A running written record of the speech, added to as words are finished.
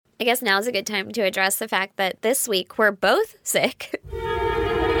I guess now's a good time to address the fact that this week we're both sick.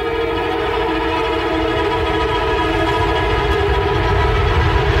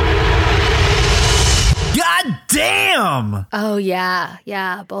 God damn! Oh, yeah.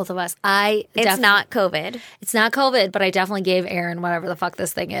 Yeah, both of us. It's not COVID. It's not COVID, but I definitely gave Aaron whatever the fuck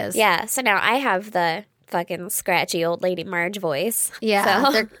this thing is. Yeah, so now I have the fucking scratchy old lady Marge voice. Yeah,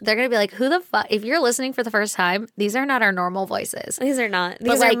 so. they're going to be like, who the fuck? If you're listening for the first time, these are not our normal voices. These are not.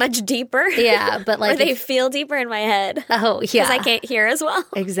 These are much deeper. Yeah, but like. Or they feel deeper in my head. Oh, yeah. Because I can't hear as well.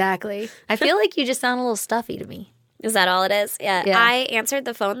 Exactly. I feel like you just sound a little stuffy to me. Is that all it is? Yeah. I answered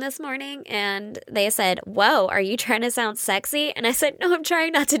the phone this morning and they said, whoa, are you trying to sound sexy? And I said, no, I'm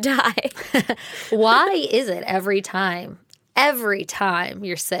trying not to die. Why is it every time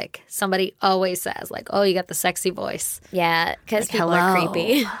you're sick, somebody always says like, oh, you got the sexy voice? Yeah, because like, people are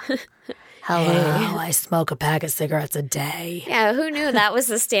creepy. Hello, I smoke a pack of cigarettes a day. Yeah, who knew that was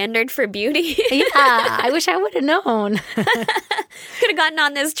the standard for beauty? Yeah, I wish I would have known. Could have gotten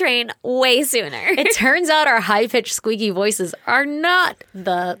on this train way sooner. It turns out our high-pitched squeaky voices are not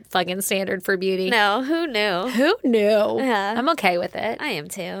the fucking standard for beauty. No, who knew? Who knew? Yeah. I'm okay with it. I am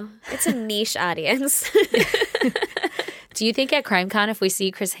too. It's a niche audience. Do you think at CrimeCon, if we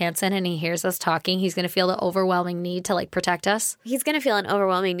see Chris Hansen and he hears us talking, he's going to feel the overwhelming need to like protect us? He's going to feel an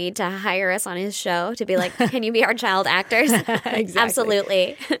overwhelming need to hire us on his show to be like, can you be our child actors? Exactly.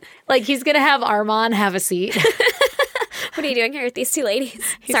 Absolutely. Like he's going to have Armand have a seat. What are you doing here with these two ladies?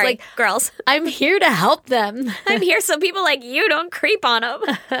 He's Sorry, like, girls. I'm here to help them. I'm here so people like you don't creep on them.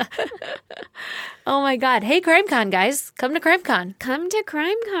 Oh my God. Hey, CrimeCon, guys. Come to CrimeCon. Come to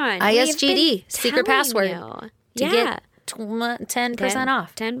CrimeCon. ISGD, secret password. To get 10%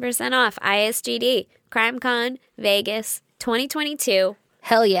 off. 10% off. ISGD. CrimeCon Vegas 2022.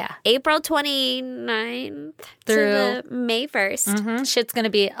 Hell yeah. April 29th through to the May 1st. Mm-hmm. Shit's going to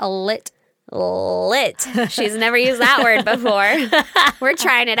be a lit. She's never used that word before. We're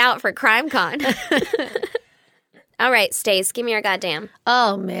trying it out for CrimeCon. All right, Stace, give me your goddamn.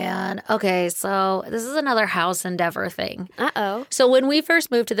 Oh, man. Okay, so this is another house endeavor thing. Uh-oh. So when we first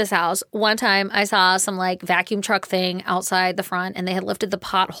moved to this house, one time I saw some like vacuum truck thing outside the front and they had lifted the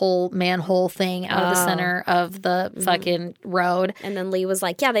pothole manhole thing out of the center of the fucking road. And then Lee was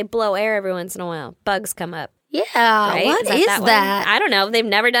like, yeah, they blow air every once in a while. Bugs come up. Yeah, right? what is that? I don't know. They've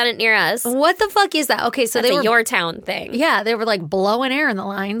never done it near us. What the fuck is that? Okay, so That's they were a your town thing. Yeah, they were like blowing air in the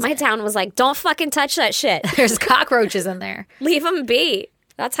lines. My town was like, don't fucking touch that shit. There's cockroaches in there. Leave them be.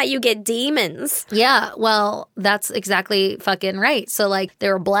 That's how you get demons. Yeah, well, that's exactly fucking right. So, like, they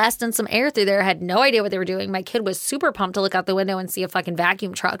were blasting some air through there. I had no idea what they were doing. My kid was super pumped to look out the window and see a fucking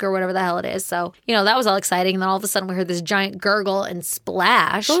vacuum truck or whatever the hell it is. So, you know, that was all exciting. And then all of a sudden we heard this giant gurgle and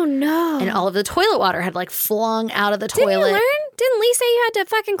splash. Oh, no. And all of the toilet water had, like, flung out of the toilet. Didn't you learn? Didn't Lee say you had to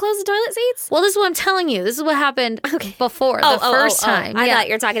fucking close the toilet seats? Well, this is what I'm telling you. This is what happened before, the first time. I thought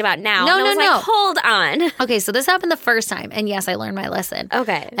you were talking about now. No, and I was no. like, hold on. Okay, so this happened the first time. And yes, I learned my lesson.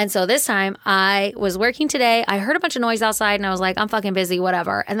 Okay. And so this time I was working today. I heard a bunch of noise outside and I was like, I'm fucking busy,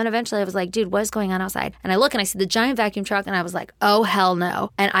 whatever. And then eventually I was like, dude, what is going on outside? And I look and I see the giant vacuum truck and I was like, oh, hell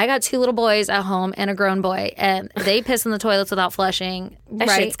no. And I got two little boys at home and a grown boy and they piss in the toilets without flushing.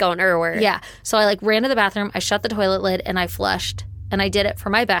 That shit's going everywhere. Yeah. So I like ran to the bathroom. I shut the toilet lid and I flushed. And I did it for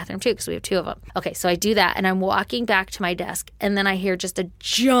my bathroom, too, because we have two of them. Okay, so I do that, and I'm walking back to my desk, and then I hear just a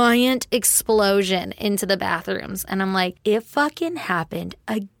giant explosion into the bathrooms. And I'm like, it fucking happened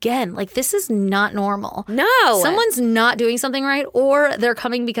again. Like, this is not normal. No. Someone's not doing something right, or they're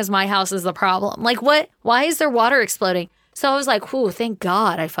coming because my house is the problem. Like, what? Why is there water exploding? So I was like, whew, thank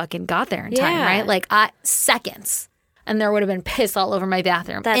God I fucking got there in time, right? Like, seconds. And there would have been piss all over my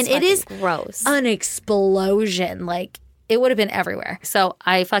bathroom. That's and it is gross. An explosion. Like, it would have been everywhere. So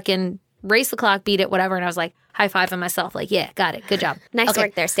I fucking raced the clock, beat it, whatever. And I was like, high-fiving myself. Like, yeah, got it. Good job. Nice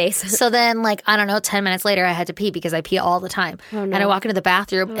work there, Stace. So then, like, I don't know, 10 minutes later, I had to pee because I pee all the time. Oh, no. And I walk into the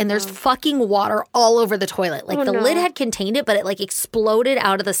bathroom and there's fucking water all over the toilet. Like, the lid had contained it, but it, like, exploded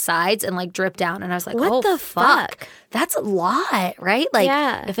out of the sides and, like, dripped down. And I was like, what the fuck? That's a lot, right?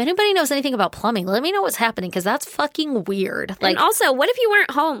 Like, if anybody knows anything about plumbing, let me know what's happening because that's fucking weird. Like, and also, what if you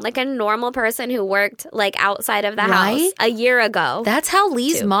weren't home? Like a normal person who worked, like, outside of the house a year ago. That's how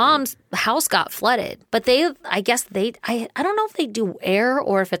Lee's mom's house got flooded. But they I guess I don't know if they do air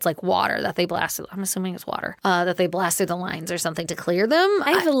or if it's like water that they blast. I'm assuming it's water that they blast through the lines or something to clear them.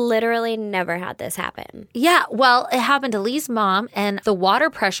 I've literally never had this happen. Yeah, well, it happened to Lee's mom, and the water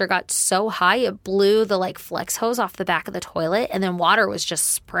pressure got so high it blew the like flex hose off the back of the toilet, and then water was just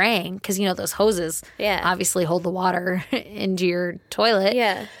spraying because those hoses obviously hold the water into your toilet.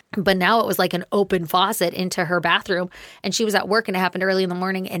 Yeah. But now it was like an open faucet into her bathroom, and she was at work, and it happened early in the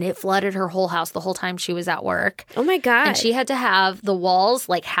morning, and it flooded her whole house the whole time she was at work. Oh my God. And she had to have the walls,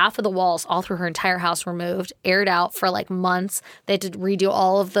 like half of the walls all through her entire house removed, aired out for like months. They had to redo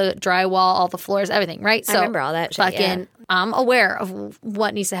all of the drywall, all the floors, everything, right? I remember all that shit, yeah. I'm aware of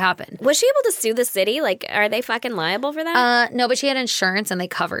what needs to happen. Was she able to sue the city? Like, are they fucking liable for that? No, but she had insurance and they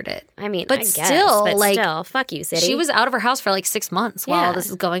covered it. I mean, but I guess, still, but like, still, fuck you, city. She was out of her house for like 6 months while all this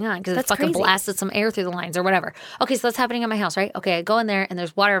is going on because it fucking crazy. blasted some air through the lines or whatever. Okay, so that's happening at my house, right? Okay, I go in there and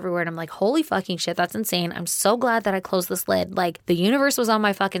there's water everywhere and I'm like, holy fucking shit, that's insane. I'm so glad that I closed this lid. Like, the universe was on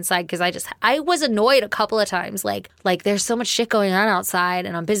my fucking side because I was annoyed a couple of times. Like there's so much shit going on outside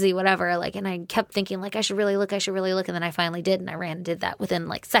and I'm busy, whatever. Like, and I kept thinking like, I should really look. And then I finally did, and I ran and did that within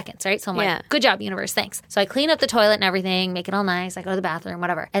like seconds, right? So I'm like, good job, universe, thanks. So I clean up the toilet and everything, make it all nice. I go to the bathroom,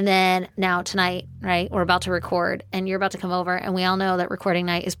 whatever. And then now tonight, right, we're about to record and you're about to come over, and we all know that recording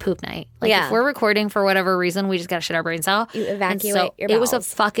night is poop night. Like, if we're recording for whatever reason, we just got to shit our brains out. You evacuate your bowels. It was a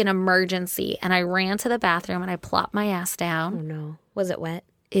fucking emergency. And I ran to the bathroom and I plopped my ass down. Oh no. Was it wet?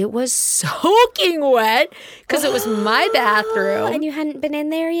 It was soaking wet because it was my bathroom. And you hadn't been in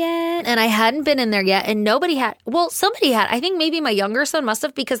there yet? And I hadn't been in there yet. And nobody had. Well, somebody had. I think maybe my younger son must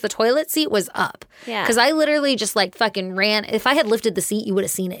have, because the toilet seat was up. Yeah. Because I literally just like fucking ran. If I had lifted the seat, you would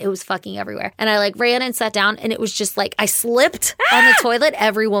have seen it. It was fucking everywhere. And I like ran and sat down, and it was just like I slipped on the toilet.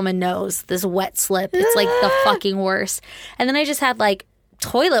 Every woman knows this wet slip. It's like the fucking worst. And then I just had like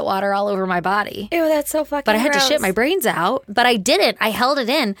toilet water all over my body. Ew, that's so fucking But I had gross. to shit my brains out. But I didn't. I held it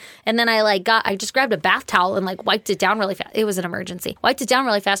in. And then I just grabbed a bath towel and like wiped it down really fast. It was an emergency. Wiped it down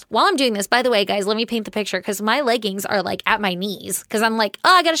really fast. While I'm doing this, by the way, guys, let me paint the picture, because my leggings are like at my knees. Because I'm like,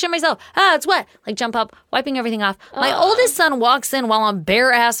 I gotta shit myself. It's wet. Like, jump up, wiping everything off. My oldest son walks in while I'm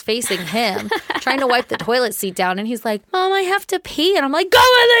bare ass facing him, trying to wipe the toilet seat down. And he's like, Mom, I have to pee. And I'm like, go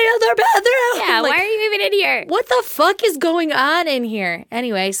in the other bathroom. Yeah, like, why are you even in here? What the fuck is going on in here?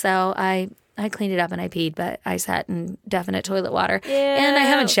 Anyway, so I cleaned it up and I peed, but I sat in definite toilet water. Ew. And I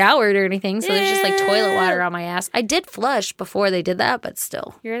haven't showered or anything, so there's just like toilet water on my ass. I did flush before they did that, but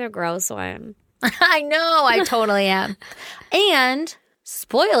still. You're the gross one. I know, I totally am. And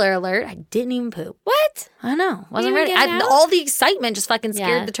spoiler alert, I didn't even poop. What? I know. Wasn't didn't ready. get it out? All the excitement just fucking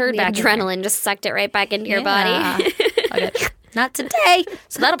scared the turd back in there. Adrenaline just sucked it right back into your body. Okay. Not today.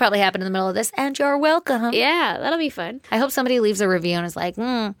 So that'll probably happen in the middle of this, and you're welcome. Yeah, that'll be fun. I hope somebody leaves a review and is like,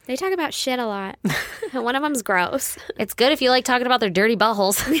 They talk about shit a lot. One of them's gross. it's good if you like talking about their dirty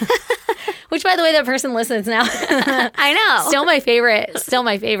buttholes. Which, by the way, that person listens now. I know. Still my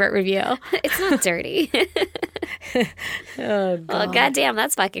favorite review. It's not dirty. Oh, God. Well, goddamn,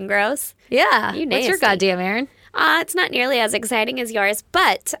 that's fucking gross. Yeah. You What's your nasty. goddamn, Aaron? It's not nearly as exciting as yours,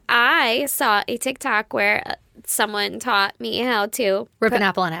 but I saw a TikTok where someone taught me how to Rip an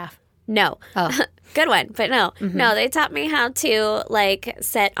apple in half. No. Oh. Good one, but no. No, they taught me how to like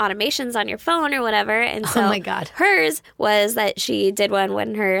set automations on your phone or whatever. And so my God. hers was that she did one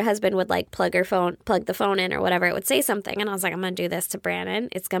when her husband would like plug the phone in or whatever, it would say something. And I was like, I'm going to do this to Brandon.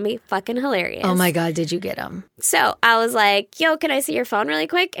 It's going to be fucking hilarious. Oh my God, did you get him? So I was like, yo, can I see your phone really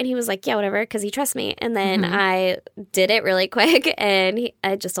quick? And he was like, yeah, whatever, because he trusts me. And then I did it really quick, and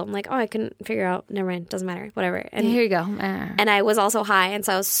I just told him like, oh, I couldn't figure out. Never mind, doesn't matter, whatever. And Here you go. and I was also high, and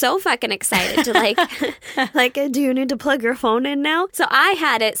so I was so fucking excited to like, do you need to plug your phone in now? So I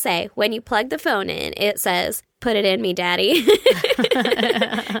had it say, when you plug the phone in, it says, put it in me, daddy.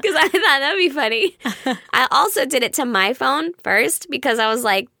 Because I thought that'd be funny. I also did it to my phone first because I was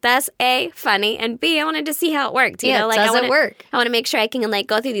like, that's A, funny, and B, I wanted to see how it worked. You know, like, does it work? I want to make sure I can like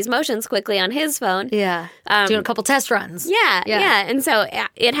go through these motions quickly on his phone. Yeah. Doing a couple test runs. Yeah. And so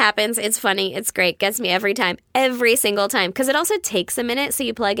it happens. It's funny. It's great. Gets me every time. Every single time. Because it also takes a minute. So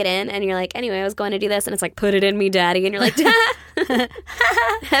you plug it in and you're like, anyway, I was going to do this. And it's like, put it in me, daddy. And you're like,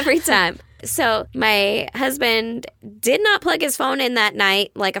 every time. So my husband did not plug his phone in that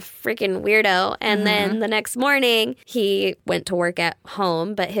night like a freaking weirdo. And then the next morning he went to work at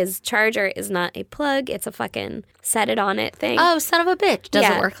home, but his charger is not a plug. It's a fucking set it on it thing. Oh, son of a bitch. Does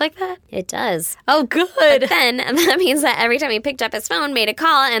Yeah. it work like that? It does. Oh, good. But then that means that every time he picked up his phone, made a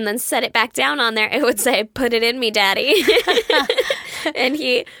call, and then set it back down on there, it would say, put it in me, daddy. And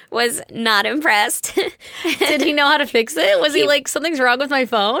he was not impressed. Did he know how to fix it? Was he like, something's wrong with my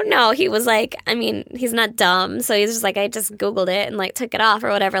phone? No, he was like, I mean, he's not dumb. So he's just like, I just Googled it and like took it off or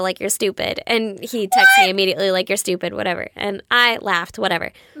whatever, like you're stupid. And he texted me immediately like, you're stupid, whatever. And I laughed,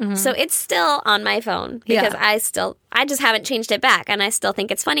 whatever. So it's still on my phone because I just haven't changed it back. And I still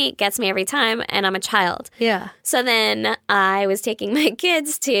think it's funny. It gets me every time. And I'm a child. Yeah. So then I was taking my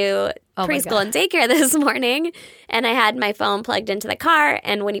kids to preschool and daycare this morning, and I had my phone plugged into the car,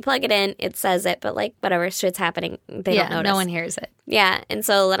 and when you plug it in, it says it, but like whatever shit's happening, they don't notice. No one hears it. Yeah, and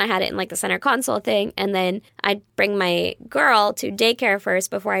so then I had it in like the center console thing, and then I'd bring my girl to daycare first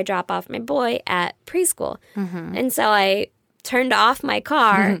before I drop off my boy at preschool. And so I turned off my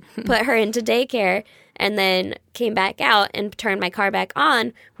car, put her into daycare, and then came back out and turned my car back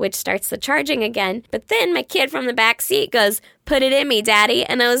on, which starts the charging again. But then my kid from the back seat goes, "Put it in me, Daddy."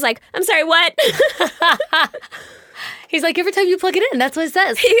 And I was like, I'm sorry, what? He's like, every time you plug it in, that's what it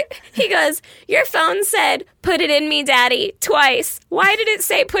says. He goes, your phone said, "Put it in me, Daddy," twice. Why did it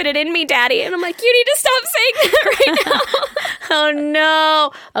say, "Put it in me, Daddy"? And I'm like, you need to stop saying that right now. Oh,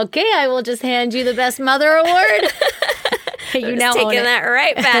 no. Okay, I will just hand you the Best Mother Award. You now taking own it. that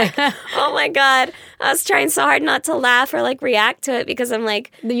right back. Oh, my God. I was trying so hard not to laugh or like react to it because I'm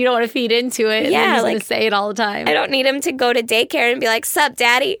like, You don't want to feed into it. And Yeah, then he's like, going to say it all the time. I don't need him to go to daycare and be like, "Sup,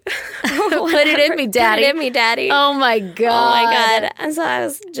 Daddy?" Put it in me, Daddy. Put it in me, Daddy. Oh, my God. Oh my God. And so I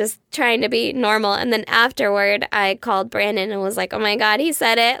was just trying to be normal. And then afterward, I called Brandon and was like, oh my God, he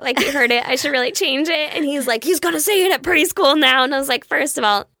said it. Like, he heard it. I should really change it. And he's like, he's going to say it at preschool now. And I was like, first of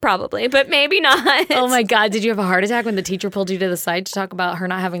all, probably, but maybe not. Oh, my God. Did you have a heart attack when the teacher pulled you to the side to talk about her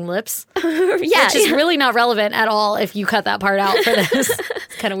not having lips? Yeah. Which is really not relevant at all if you cut that part out for this.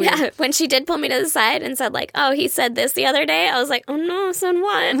 It's kind of weird. Yeah. When she did pull me to the side and said like, oh, he said this the other day, I was like, oh no, son,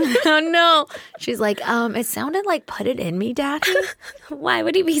 what? Oh, no. She's like, it sounded like "put it in me, Daddy." Why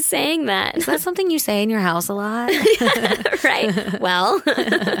would he be saying that? Is that something you say in your house a lot? Right. Well,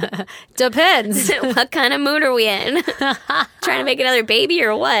 Depends. what kind of mood are we in? Trying to make another baby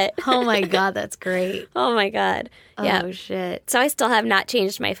or what? Oh, my God. That's great. Oh my God. Yeah. Oh, shit. So I still have not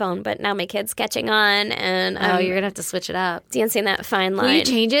changed my phone, but now my kid's catching on and Oh, I'm you're going to have to switch it up. dancing that fine line. Will you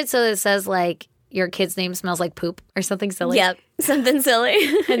change it so that it says, like, your kid's name smells like poop or something silly? Yep. Something silly.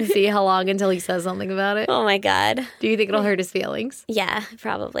 And see how long until he says something about it? Oh my God. Do you think it'll hurt his feelings? Yeah,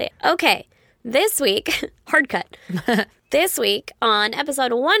 probably. Okay. This week, hard cut. This week on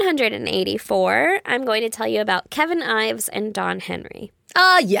episode 184, I'm going to tell you about Kevin Ives and Don Henry.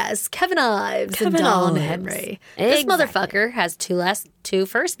 Ah, yes. Kevin Ives and Kevin Don Ives. Henry. This Exactly. motherfucker has two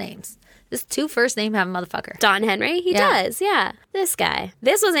first names. This two first name have a motherfucker. Don Henry? He Yeah. does, yeah. This guy.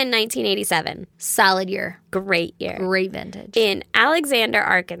 This was in 1987. Solid year. Great year. Great vintage. In Alexander,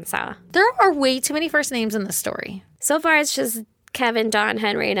 Arkansas. There are way too many first names in this story. So far, it's just Kevin, Don,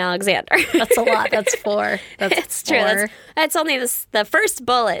 Henry, and Alexander. That's a lot. That's four. That's It's true. four. That's only the first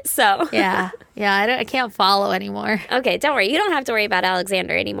bullet, so. Yeah. Yeah, I can't follow anymore. Okay, don't worry. You don't have to worry about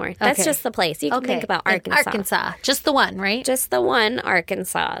Alexander anymore. That's Okay. just the place. You can think about And Arkansas. Arkansas. Just the one, right? Just the one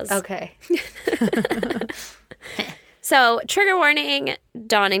Arkansas. Okay. So, trigger warning,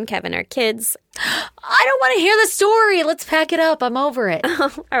 Don and Kevin are kids. I don't want to hear the story. Let's pack it up. I'm over it.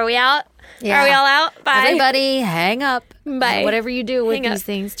 Are we out? Yeah. Are we all out? Bye. Everybody, hang up. Bye. Whatever you do with Hang these up.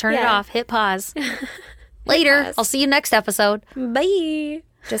 things, turn it Yeah. off. Hit pause. Later. pause. I'll see you next episode. Bye.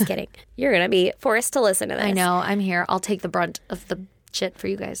 Just kidding. You're going to be forced to listen to this. I know. I'm here. I'll take the brunt of the shit for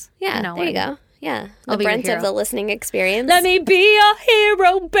you guys. Yeah, I know. there you go. Yeah. The I'll be your brunt hero. of the listening experience. Let me be your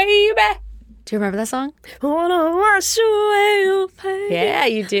hero, baby. Do you remember that song? Wanna wash away your pain. Yeah,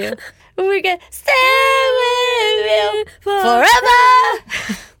 you do. We can stay with you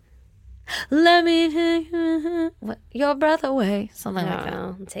Forever. Let me take your breath away. Something like that.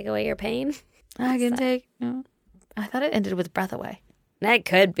 Oh, take away your pain. I can take. I thought it ended with breath away. That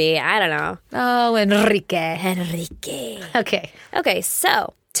could be. I don't know. Oh, Enrique. Enrique. Okay. Okay,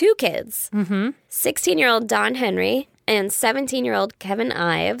 so two kids. 16-year-old Don Henry and 17-year-old Kevin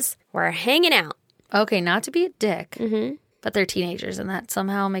Ives were hanging out. Okay, not to be a dick, but they're teenagers, and that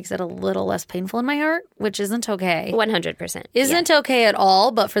somehow makes it a little less painful in my heart, which isn't okay. 100%. Isn't okay at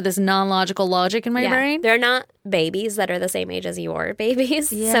all, but for this non-logical logic in my brain. They're not babies that are the same age as your babies.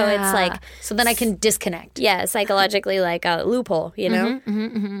 So it's like, So then I can disconnect. yeah, psychologically like a loophole, you know?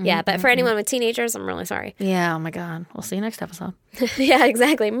 Yeah, but for anyone with teenagers, I'm really sorry. Yeah, oh my God. We'll see you next episode. Yeah,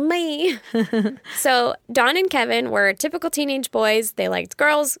 exactly. Me. So Don and Kevin were typical teenage boys. They liked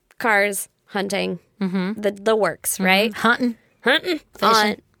girls, cars, hunting, the works, right? Hunting, Hunting.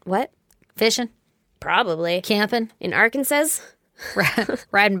 Fishing. What? fishing, Probably. camping, In Arkansas?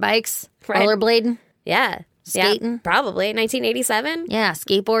 riding bikes, Right. rollerblading. Yeah. Skating? Yeah, probably. 1987? Yeah,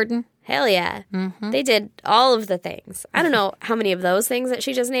 skateboarding. Hell yeah. They did all of the things. I don't know how many of those things that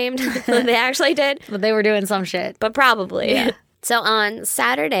she just named they actually did, But they were doing some shit. but probably. Yeah. So on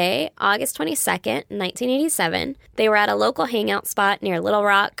Saturday, August 22nd, 1987, they were at a local hangout spot near Little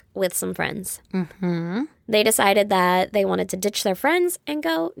Rock with some friends. They decided that they wanted to ditch their friends and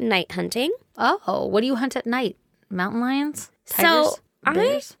go night hunting. Oh, what do you hunt at night? Mountain lions? So Tigers?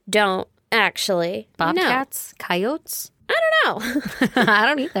 Bears? I don't actually know. Bobcats? Coyotes? I don't know. I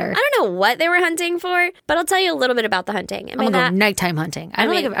don't either. I don't know what they were hunting for, but I'll tell you a little bit about the hunting. And I'm by going to that, go nighttime hunting. I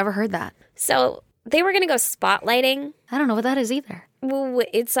don't think mean- I've ever heard that. so they were going to go spotlighting. I don't know what that is either. Well,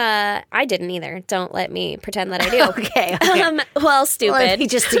 it's I didn't either. Don't let me pretend that I do. Okay. Well, stupid. Let me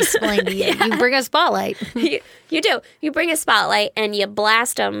just explain to you. You bring a spotlight. You do. You bring a spotlight and you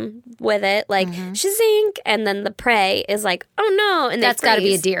blast them with it, like shazink, and then the prey is like, oh no, and That's got got to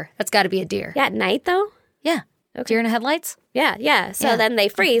be a deer. That's got to be a deer. Yeah, at night though. Yeah. Deer in the headlights? Yeah. So Yeah. then they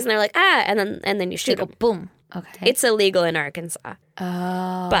freeze and they're like, and then you shoot Go them. boom. Okay. It's illegal in Arkansas.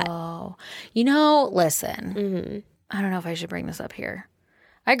 Oh. But you know, listen. I don't know if I should bring this up here.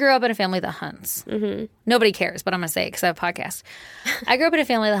 I grew up in a family that hunts. Nobody cares, but I'm going to say it because I have a podcast. I grew up in a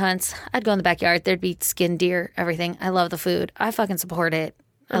family that hunts. I'd go in the backyard. There'd be skinned deer, everything. I love the food. I fucking support it.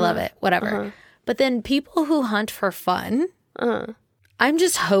 I love it. Whatever. But then people who hunt for fun, I'm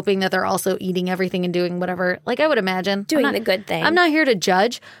just hoping that they're also eating everything and doing whatever. Like I would imagine. doing the good thing. I'm not here to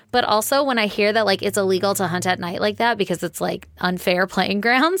judge, but also when I hear that like it's illegal to hunt at night like that because it's like unfair playing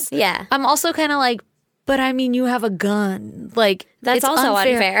grounds. Yeah. I'm also kind of like, but I mean, you have a gun. Like That's it's also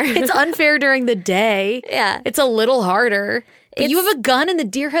unfair. It's unfair during the day. Yeah. It's a little harder. But you It's- have a gun and the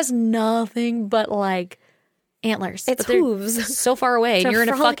deer has nothing but like antlers. It's But they're hooves. so far away and you're in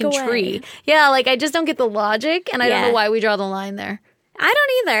a frolic fucking away. tree. Yeah, like I just don't get the logic and I don't Yeah. know why we draw the line there. I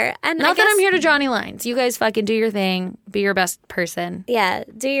don't either. And Not I guess, that I'm here to draw any lines. You guys fucking do your thing. Be your best person. Yeah,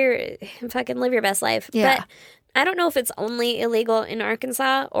 fucking live your best life. Yeah. But I don't know if it's only illegal in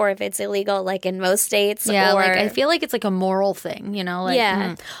Arkansas or if it's illegal like in most states. Yeah, or, like I feel like it's like a moral thing, you know? Like,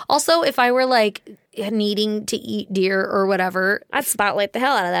 Yeah. Also, if I were like needing to eat deer or whatever, I'd spotlight the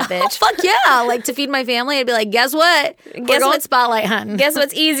hell out of that bitch. fuck yeah, like to feed my family, I'd be like, guess what? We're going what? spotlight hunting. Guess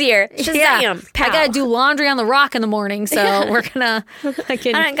what's easier? Shazam. I gotta do laundry on the rock in the morning, so we're gonna. I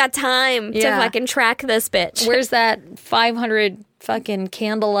don't got time to Yeah. fucking track this bitch. Where's that 500 fucking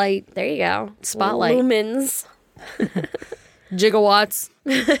candlelight There you go. Spotlight. Lumens. gigawatts?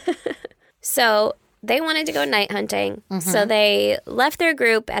 So they wanted to go night hunting. So they left their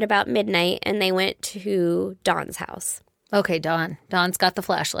group at about midnight and they went to Dawn's house. Okay, Dawn. Dawn's got the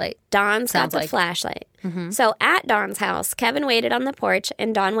flashlight. Dawn's got Sounds the like- flashlight. So at Dawn's house, Kevin waited on the porch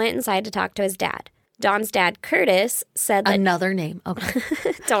and Dawn went inside to talk to his dad. Dawn's dad, Curtis, said that... Another name. Okay,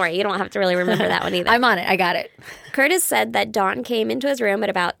 Don't worry, you don't have to really remember that one either. I'm on it. I got it. Curtis said that Dawn came into his room at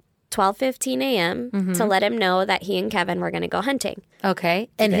about 12:15 a.m. to let him know that he and Kevin were going to go hunting. Okay,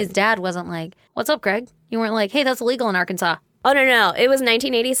 and his dad wasn't like, "What's up, Greg?" You weren't like, "Hey, that's illegal in Arkansas." Oh, no. It was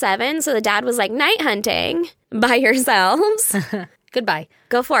 1987, so the dad was like, night hunting by yourselves. Goodbye.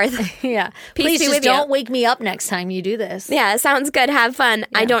 Go forth. Yeah. Peace Please be just with you. don't wake me up next time you do this. Yeah, sounds good. Have fun.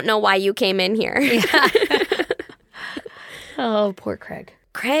 I don't know why you came in here. Oh, poor Craig.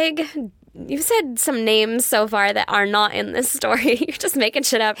 Craig, you've said some names so far that are not in this story. You're just making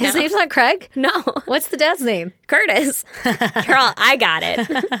shit up His now. name's not Craig? No. What's the dad's name? Curtis. Carl, I got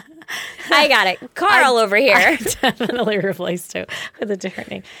it. I got it. Carl over here. Definitely replaced too with a different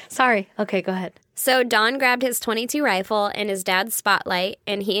name. Sorry. Okay, go ahead. So Don grabbed his .22 rifle and his dad's spotlight,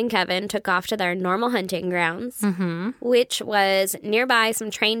 and he and Kevin took off to their normal hunting grounds, which was nearby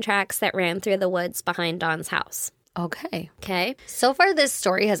some train tracks that ran through the woods behind Don's house. Okay. Okay? So far, this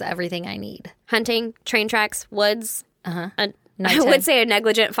story has everything I need. Hunting, train tracks, woods. I Nighttime. would say a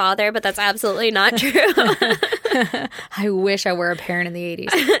negligent father, but that's absolutely not true. I wish I were a parent in the 80s.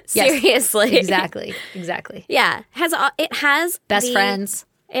 Yes, Seriously. exactly. Yeah. It has Best friends.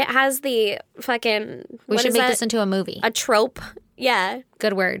 It has the fucking... We what should is make that? this into a movie. A trope. Yeah.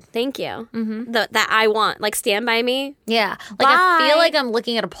 Good word. Thank you. Mm-hmm. That I want. Like, Stand By Me. Yeah. Like, I Bye. feel like I'm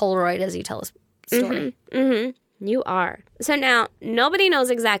looking at a Polaroid as you tell this story. You are. So now, nobody knows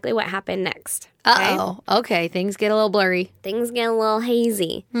exactly what happened next. Okay? Uh-oh. Okay, things get a little blurry. Things get a little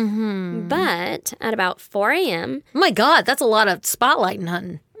hazy. But at about 4 a.m., Oh my God, that's a lot of spotlighting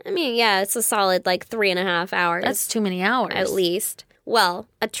hunting. I mean, yeah, it's a solid, 3.5 hours. That's too many hours. at least. Well,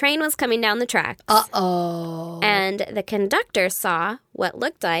 a train was coming down the tracks. Uh-oh. And the conductor saw what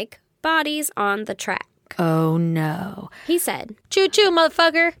looked like bodies on the track. Oh, no. He said, Choo-choo,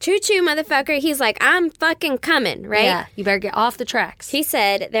 motherfucker. choo-choo, motherfucker. He's like, I'm fucking coming, right? Yeah, you better get off the tracks. He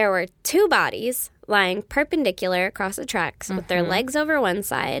said there were 2 bodies lying perpendicular across the tracks with their legs over one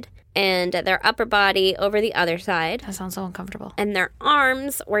side and their upper body over the other side. That sounds so uncomfortable. And their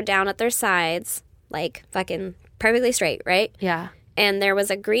arms were down at their sides, like fucking perfectly straight, right? Yeah. And there was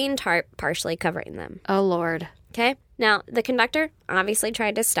a green tarp partially covering them. Oh, Lord. Okay? Now, the conductor obviously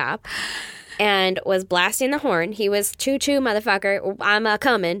tried to stop and was blasting the horn. He was, choo-choo, motherfucker, I'm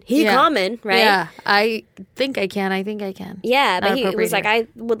a-coming. He coming, right? Yeah, I think I can. Yeah, but Not he was appropriate like, here. I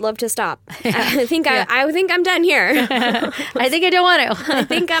would love to stop. I think I'm done here. I think I don't want to. I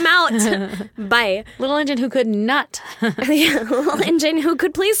think I'm out. Bye. Little engine who could not. Yeah, little engine who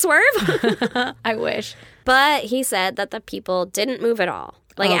could please swerve. I wish. But he said that the people didn't move at all.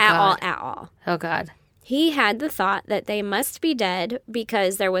 Like, Oh, at God. all. Oh, God. He had the thought that they must be dead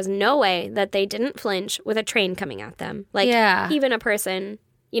because there was no way that they didn't flinch with a train coming at them. Like, Yeah. even a person,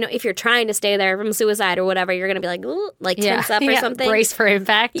 you know, if you're trying to stay there from suicide or whatever, you're going to be like, ooh, like tense up or something. Brace for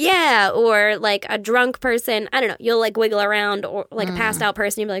impact. Yeah, or like a drunk person, I don't know, you'll like wiggle around, or like a passed out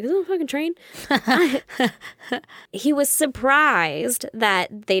person, you'll be like, is that a fucking train? He was surprised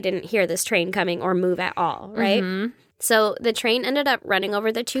that they didn't hear this train coming or move at all, right? So the train ended up running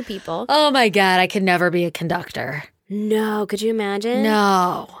over the two people. Oh, my God. I could never be a conductor. No, could you imagine?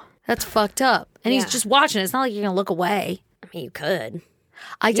 No. That's fucked up. And Yeah. he's just watching. It's not like you're going to look away. I mean, you could.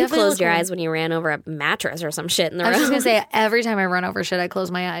 I You definitely closed look your away. eyes when you ran over a mattress or some shit in the I was just road. going to say, every time I run over shit, I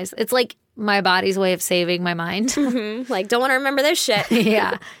close my eyes. It's like my body's way of saving my mind. Like, don't want to remember this shit.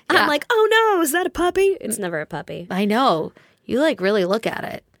 Yeah. I'm like, oh no, is that a puppy? It's never a puppy. I know. You like really look at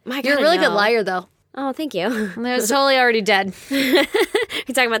it. My You're a God, really no. good liar, though. Oh, thank you. It was totally already dead. You're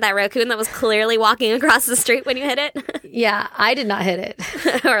talking about that raccoon that was clearly walking across the street when you hit it? Yeah, I did not hit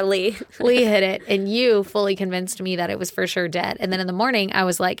it. Or Lee. Lee hit it, and you fully convinced me that it was for sure dead. And then in the morning, I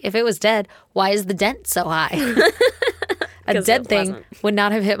was like, if it was dead, why is the dent so high? A 'Cause dead it thing wasn't. would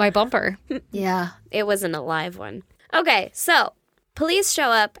not have hit my bumper. Yeah. It was an alive one. Okay, so police show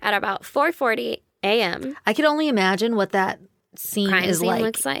up at about 4:40 a.m. I could only imagine what that scene Crime is scene like.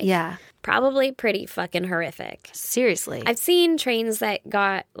 looks like? Yeah. Probably pretty fucking horrific. Seriously. I've seen trains that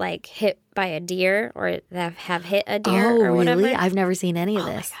got like hit by a deer or that have hit a deer oh, or whatever. really? I've never seen any of Oh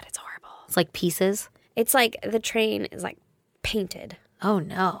my this. God, it's horrible. It's like pieces. It's like the train is like painted. Oh,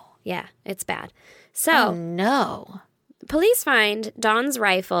 no. Yeah, it's bad. So Oh, no. police find Don's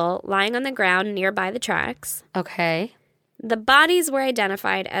rifle lying on the ground nearby the tracks. Okay. The bodies were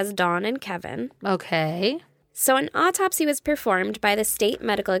identified as Don and Kevin. Okay. So an autopsy was performed by the state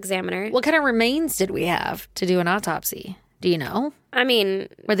medical examiner. What kind of remains did we have to do an autopsy? Do you know? I mean,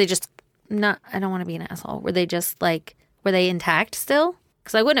 Were they just not, I don't want to be an asshole. Were they just like, were they intact still?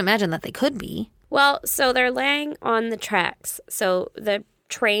 Because I wouldn't imagine that they could be. well, so they're laying on the tracks. So the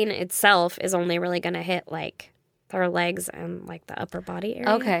train itself is only really going to hit like their legs and like the upper body area.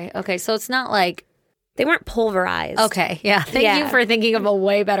 Okay. Okay. So it's not like, They weren't pulverized. okay. Yeah. Thank you Yeah. for thinking of a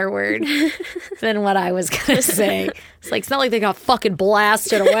way better word than what I was going to say. It's like, it's not like they got fucking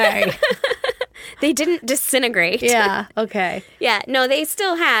blasted away. They didn't disintegrate. Yeah. Okay. Yeah. No, they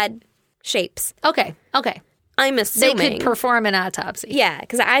still had shapes. Okay. Okay. I'm They assuming. could perform an autopsy. Yeah,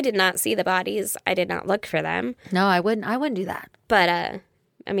 because I did not see the bodies. I did not look for them. No, I wouldn't do that. But,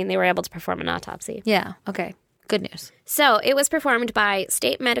 I mean, they were able to perform an autopsy. Yeah. Okay. Good news. So it was performed by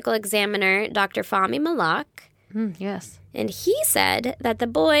state medical examiner Dr. Fahmy Malak. Yes. And he said that the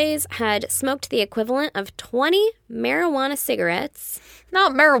boys had smoked the equivalent of 20 marijuana cigarettes.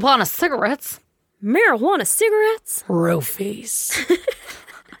 Not marijuana cigarettes. Marijuana cigarettes? Roofies.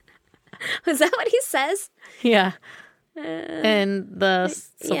 Was that what he says? Yeah. And the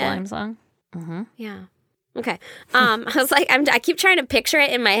Sublime song. Yeah. Okay. I was like, I keep trying to picture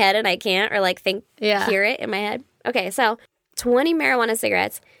it in my head and I can't, or like hear it in my head. Okay, so 20 marijuana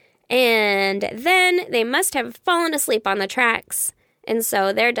cigarettes. And then they must have fallen asleep on the tracks. And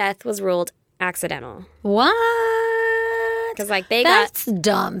so their death was ruled accidental. What? Because like they That's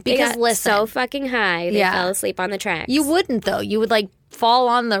dumb. they Because got listen, so fucking high, they Yeah. fell asleep on the tracks. you wouldn't though. You would like fall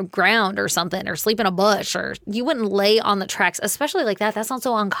on the ground or something, or sleep in a bush, or you wouldn't lay on the tracks, especially like that. That sounds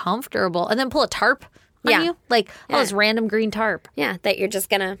so uncomfortable. And then pull a tarp on Yeah. you, like this random green tarp. Yeah, that you're just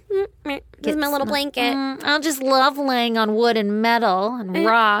gonna, this is my little blanket. I just love laying on wood and metal and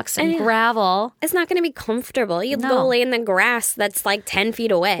rocks and gravel. It's not gonna be comfortable. You No. go lay in the grass that's like 10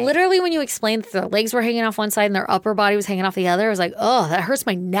 feet away. Literally, when you explained that their legs were hanging off one side and their upper body was hanging off the other, I was like, oh, that hurts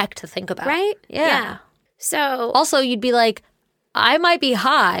my neck to think about. Right? Yeah. So Also, you'd be like, I might be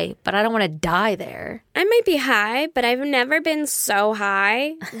high, but I don't want to die there. I might be high, but I've never been so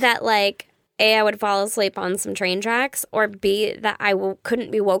high that like A, I would fall asleep on some train tracks, or B, that I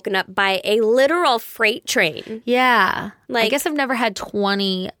couldn't be woken up by a literal freight train. Yeah. I Like- guess I've never had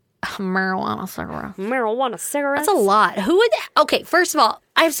 20 Marijuana cigarette. Marijuana cigarettes. That's a lot. Who would... Okay, first of all,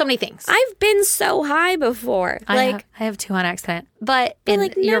 I have so many things. I've been so high before. I have two on accident. But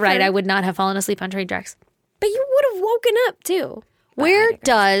like, you're right. never. I would not have fallen asleep on train tracks. But you would have woken up too. Where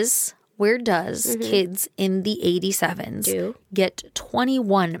does kids in the 87s get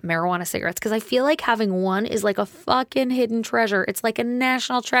 21 marijuana cigarettes? Because I feel like having one is like a fucking hidden treasure. It's like a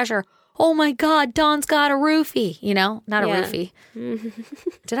national treasure. Oh my God, Dawn's got a roofie. You know, not a roofie.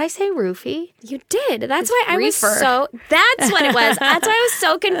 Did I say roofie? You did. That's why I was reefer. so... That's what it was. That's why I was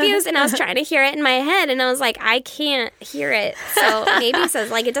so confused, and I was trying to hear it in my head, and I was like, I can't hear it. So maybe he says,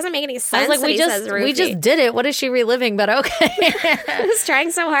 like, it doesn't make any sense. I was like, we just did it. What is she reliving? But okay. I was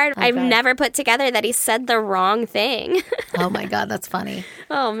trying so hard. I've never put together that he said the wrong thing. Oh my God, that's funny.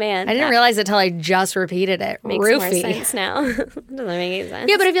 Oh man, I didn't realize it till I just repeated it. makes roofie. more sense now. Doesn't make any sense.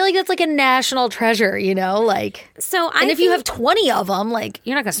 Yeah, but I feel like that's like a national treasure, you know? Like, So and if you have 20 of them, like,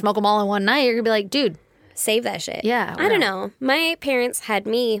 you're not going to smoke them all in one night. You're going to be like, dude, save that shit. Yeah, I don't know. My parents had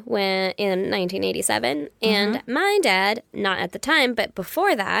me when in 1987, and my dad, not at the time, but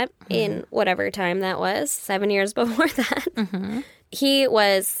before that, in whatever time that was, 7 years before that, he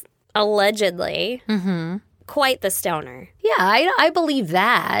was allegedly quite the stoner. yeah, I believe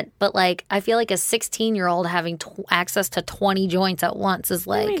that. But, like, I feel like a 16-year-old having access to 20 joints at once is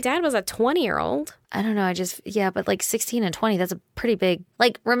My like, dad was a 20-year-old. I don't know. But like 16 and 20, that's a pretty big,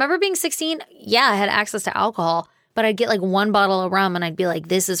 like, remember being 16? Yeah, I had access to alcohol, but I'd get like one bottle of rum and I'd be like,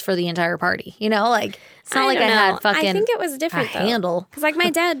 this is for the entire party. You know, like, it's not like I had fucking I think it was different, a though. handle. Because, like, my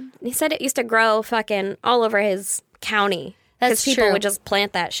dad, he said it used to grow fucking all over his county. That's Because people true. would just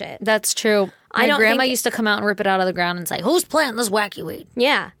plant that shit. That's true. I My don't grandma think- used to come out and rip it out of the ground and say, who's planting this wacky weed?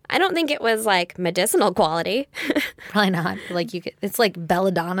 Yeah. I don't think it was, like, medicinal quality. Probably not. Like, it's like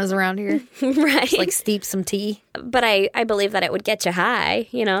belladonnas around here. Right. Like, steep some tea. But I believe that it would get you high,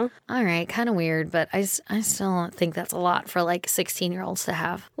 you know? All right, kind of weird, but I still don't think that's a lot for like 16-year-olds to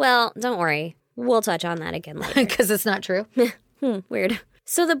have. Well, don't worry. We'll touch on that again later. Because it's not true. Weird.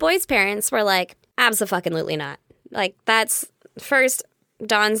 So the boys' parents were like, abso-fucking-lutely not. Like, that's... First,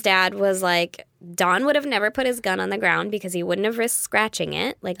 Dawn's dad was like, Dawn would have never put his gun on the ground because he wouldn't have risked scratching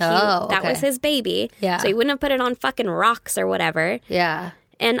it. Like, that okay. was his baby. Yeah. So he wouldn't have put it on fucking rocks or whatever. Yeah.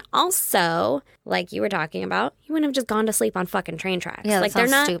 And also, like you were talking about, you wouldn't have just gone to sleep on fucking train tracks. Yeah, that like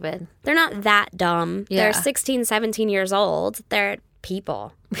sounds they're not stupid. They're not that dumb. Yeah. They're 16, 17 years old. They're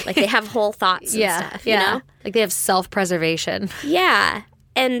people. Like, they have whole thoughts and stuff, you know? Like, they have self-preservation. Yeah.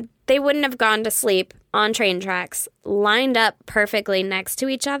 And they wouldn't have gone to sleep on train tracks lined up perfectly next to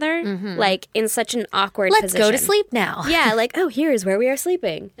each other, like in such an awkward Let's position. go to sleep now. Yeah, like, oh, here's where we are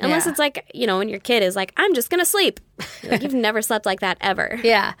sleeping. Unless Yeah. it's like, you know, when your kid is like, I'm just going to sleep. Like, you've never slept like that ever.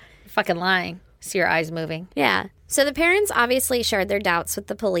 Yeah. Fucking lying. See your eyes moving. Yeah. So the parents obviously shared their doubts with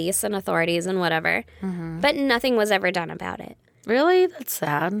the police and authorities and whatever, but nothing was ever done about it. Really? That's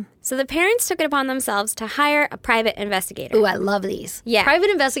sad. So the parents took it upon themselves to hire a private investigator. Ooh, I love these. Yeah. Private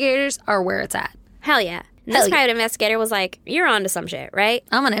investigators are where it's at. Hell yeah. And this private investigator was like, you're on to some shit, right?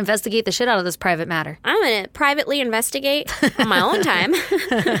 I'm going to investigate the shit out of this private matter. I'm going to privately investigate on my own time.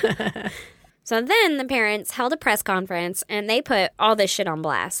 So then the parents held a press conference and they put all this shit on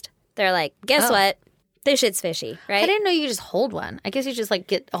blast. They're like, guess what? This shit's fishy, right? I didn't know you could just hold one. I guess you just like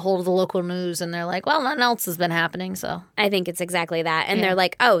get a hold of the local news and they're like, well, nothing else has been happening, so. I think it's exactly that. And they're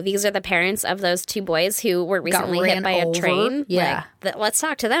like, oh, these are the parents of those two boys who were recently hit ran by a over? train. Yeah. Like, let's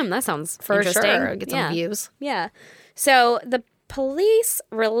talk to them. That sounds For interesting. sure. Get some yeah. views. Yeah. So the police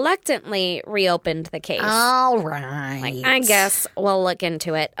reluctantly reopened the case. All right. I guess we'll look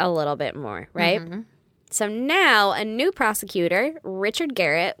into it a little bit more, right? So now a new prosecutor, Richard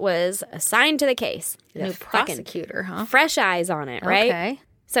Garrett, was assigned to the case. New prosecutor, huh? Fresh eyes on it, right? Okay.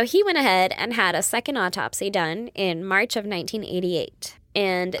 So he went ahead and had a second autopsy done in March of 1988.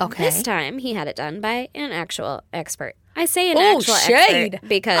 And this time he had it done by an actual expert. I say an actual shade. expert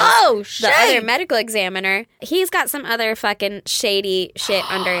because the other medical examiner, he's got some other fucking shady shit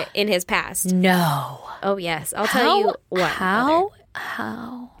under in his past. No. Oh, yes. I'll tell you what. How?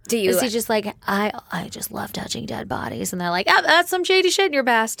 Do you? Is he just like, I just love touching dead bodies? And they're like, oh, that's some shady shit in your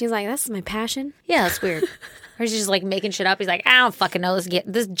past. He's like, this is my passion. Yeah, that's weird. Or is he just like making shit up? He's like, I don't fucking know.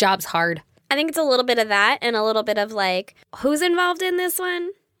 This job's hard. I think it's a little bit of that and a little bit of like, who's involved in this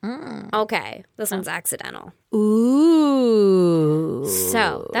one? Okay, this one's accidental. Ooh.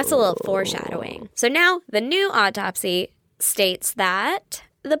 So that's a little foreshadowing. So now the new autopsy states that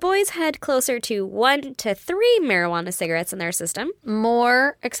the boys had closer to 1 to 3 marijuana cigarettes in their system.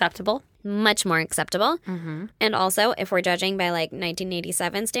 More acceptable. much more acceptable. And also, if we're judging by like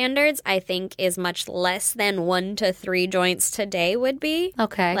 1987 standards, I think is much less than 1 to 3 joints today would be.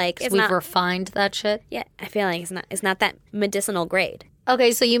 Okay. Like, So it's we've not- refined that shit. Yeah, I feel like it's not that medicinal grade.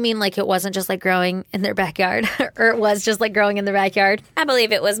 Okay, so you mean like it wasn't just like growing in their backyard, or it was just like growing in their backyard? I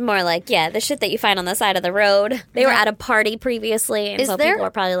believe it was more like, the shit that you find on the side of the road. They were at a party previously, and Is so there- people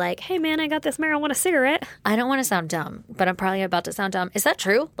were probably like, hey man, I got this marijuana cigarette. I don't want to sound dumb, but I'm probably about to sound dumb. Is that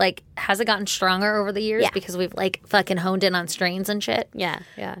true? Like, has it gotten stronger over the years Yeah. because we've like fucking honed in on strains and shit? Yeah.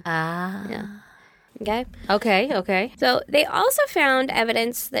 Okay. Okay. So they also found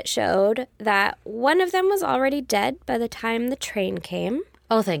evidence that showed that one of them was already dead by the time the train came,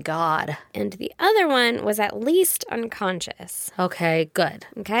 Oh, thank God. and the other one was at least unconscious. Okay, good.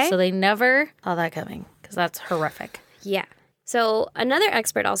 Okay. So they never saw that coming because that's horrific. Yeah. So another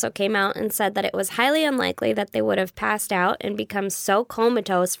expert also came out and said that it was highly unlikely that they would have passed out and become so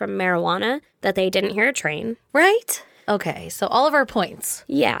comatose from marijuana that they didn't hear a train. Right? Okay, so all of our points.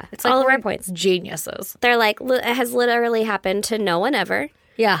 Yeah, It's like all of we're our points. Geniuses. They're like, it has literally happened to no one ever.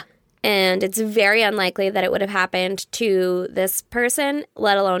 Yeah. And it's very unlikely that it would have happened to this person,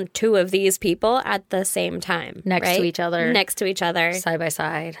 let alone 2 of these people at the same time. Next to right? each other. Next to each other. Side by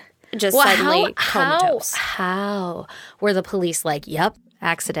side. Just suddenly how comatose. were the police like, yep,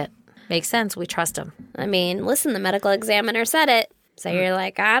 accident. Makes sense. We trust them. I mean, listen, the medical examiner said it. So you're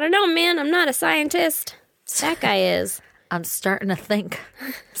like, I don't know, man. I'm not a scientist. That guy is. I'm starting to think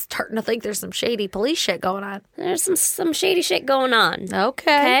there's some shady police shit going on. There's some shady shit going on.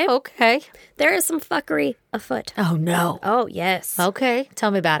 Okay. There is some fuckery afoot. Oh, no. Oh, yes. Okay.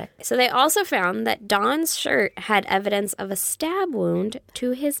 Tell me about it. So they also found that Don's shirt had evidence of a stab wound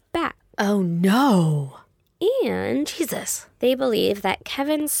to his back. Oh, no. And Jesus. they believe that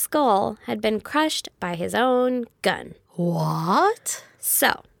Kevin's skull had been crushed by his own gun. What?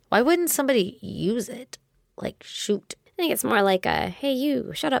 So Why wouldn't somebody use it? Like, shoot. I think it's more like a, hey,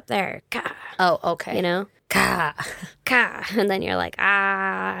 you, shut up there. Ka. Oh, okay. You know? Ka. Ka. And then you're like,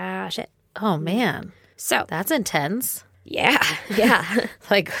 shit. Oh, man. So, That's intense. yeah.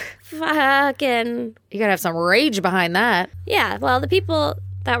 Like, Fucking. you gotta have some rage behind that. Yeah. Well, the people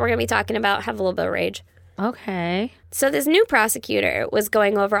that we're going to be talking about have a little bit of rage. Okay. So this new prosecutor was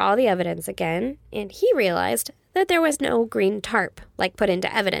going over all the evidence again, and he realized that there was no green tarp, like put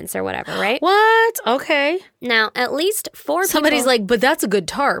into evidence or whatever, right? What? Okay. Now, at least 4 Somebody's like, but that's a good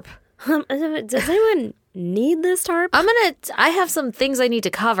tarp. does anyone need this tarp? I have some things I need to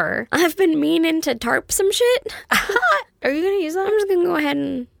cover. I've been meaning to tarp some shit. Are you gonna use that? I'm just gonna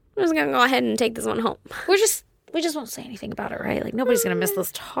go ahead and take this one home. We just won't say anything about it, right? Like, nobody's gonna miss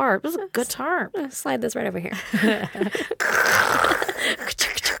this tarp. This is a good tarp. Slide this right over here.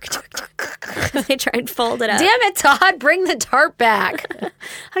 They try and fold it up. Damn it, Todd! Bring the tarp back.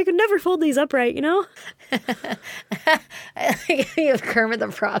 I could never fold these upright, you know? You have Kermit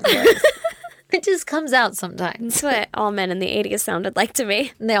the Frog voice. It just comes out sometimes. That's what all men in the 80s sounded like to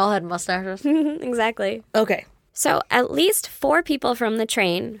me. And they all had mustaches. Exactly. Okay. So at least 4 people from the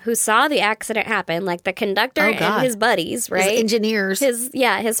train who saw the accident happen, like the conductor Oh, God. and his buddies, right? Engineers. His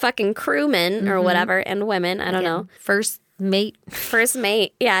fucking crewmen or whatever, and women, I don't know. First mate. First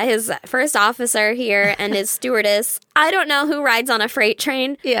mate, his first officer here and his stewardess. I don't know who rides on a freight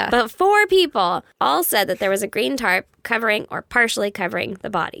train. Yeah. But 4 people all said that there was a green tarp covering or partially covering the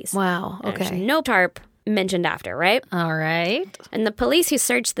bodies. Wow. There's Okay. no tarp mentioned after, right? All right. And the police who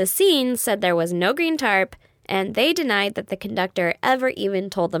searched the scene said there was no green tarp, and they denied that the conductor ever even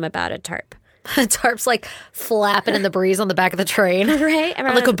told them about a tarp. The tarp's like flapping in the breeze on the back of the train. Right?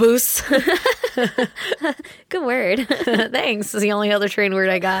 On the caboose. Good word. Thanks. Is the only other train word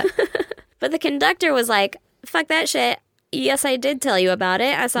I got. But the conductor was like, fuck that shit. Yes, I did tell you about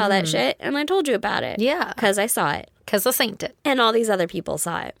it. I saw that shit, and I told you about it. Yeah. Because I saw it. Because I saint it. And all these other people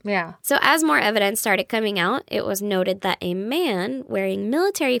saw it. Yeah. So as more evidence started coming out, it was noted that a man wearing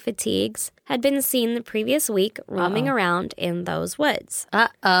military fatigues had been seen the previous week roaming around in those woods.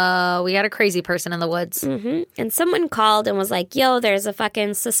 Uh-oh. We got a crazy person in the woods. And someone called and was like, yo, there's a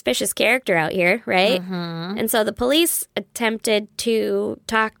fucking suspicious character out here, right? And so the police attempted to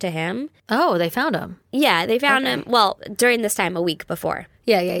talk to him. Oh, they found him. Yeah, they found him, well, during this time a week before.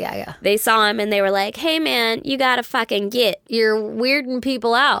 Yeah. They saw him and they were like, hey, man, you gotta fucking get. You're weirding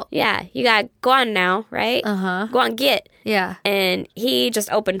people out. Yeah, you gotta go on now, right? Uh-huh. Go on, get. Yeah. And he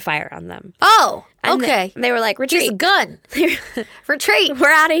just opened fire on them. Oh, And okay. They were like, Here's a retreat. gun. Retreat.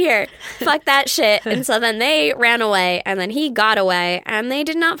 We're out of here. Fuck that shit. And so then they ran away, and then he got away, and they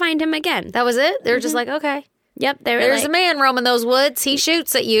did not find him again. That was it? They were just like, okay. Yep, they were There's like, a man roaming those woods. He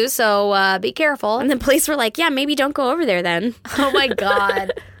shoots at you, so be careful. and the police were like, yeah, maybe don't go over there then. Oh, my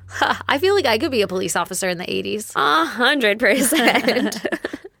God. I feel like I could be a police officer in the 80s. 100%.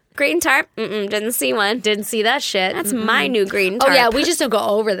 Green tarp? Didn't see one. Didn't see that shit. That's my new green tarp. Oh, yeah, we just don't go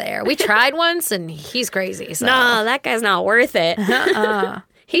over there. We tried once, and he's crazy. So. No, that guy's not worth it.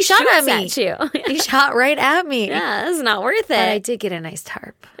 He shot at Shoots me. at you. He shot right at me. Yeah, that's not worth it. But I did get a nice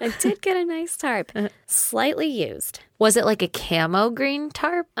tarp. I did get a nice tarp. Slightly used. Was it like a camo green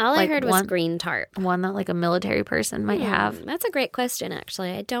tarp? All like I heard was green tarp. One that like a military person might have. That's a great question,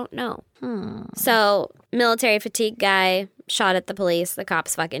 actually. I don't know. So, military fatigue guy shot at the police. The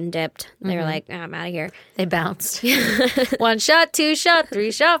cops fucking dipped. They were like, I'm out of here. They bounced. 1 shot, 2 shot,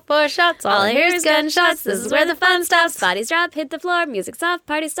 3 shot, 4 shots. All I hear is gunshots. This is where the fun stops. Bodies drop, hit the floor, music's off,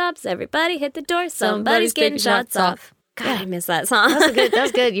 party stops. Everybody hit the door. Somebody's getting shots off. God, I miss that song. That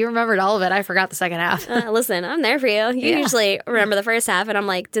was good. You remembered all of it. I forgot the second half. Listen, I'm there for you. You usually remember the first half, and I'm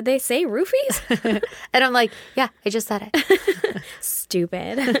like, did they say roofies? And I'm like, yeah, I just said it.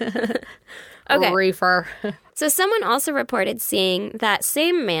 Stupid. Okay. Reefer. So someone also reported seeing that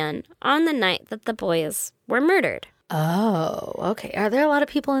same man on the night that the boys were murdered. Oh, okay. Are there a lot of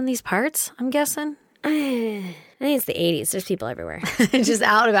people in these parts, I'm guessing? I think it's the 80s. There's people everywhere. Just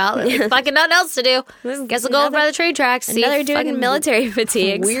out about it. Fucking nothing else to do. Guess I'll go over by the train tracks. See Another if doing fucking military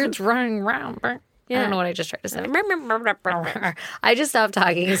fatigues. Weirds running around. I don't know what I just tried to say. I just stopped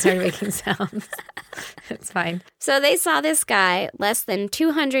talking and started making sounds. It's fine. So they saw this guy less than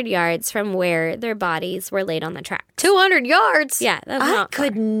 200 yards from where their bodies were laid on the track. 200 yards? Yeah, that's I not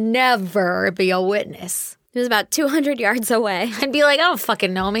could never be a witness. It was about 200 yards away. I'd be like, I don't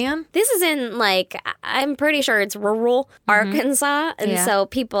fucking know, man. This is in, like, I'm pretty sure it's rural Arkansas. And so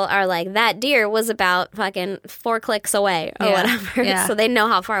people are like, that deer was about fucking 4 clicks away or whatever. Yeah. So they know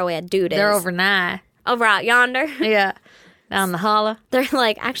how far away a dude is. They're overnight. Over out yonder. Yeah. Down the holla. They're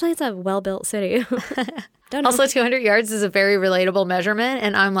like, actually, it's a well-built city. Don't know. Also, 200 yards is a very relatable measurement.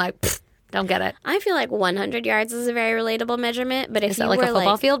 And I'm like, don't get it. I feel like 100 yards is a very relatable measurement. But if Is you that like were a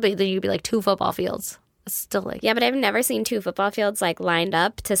football field? But then you'd be like 2 football fields. It's still like... Yeah, but I've never seen 2 football fields like lined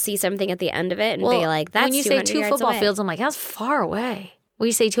up to see something at the end of it and be like, that's when you say 2 yards football away. fields, I'm like, that's far away. When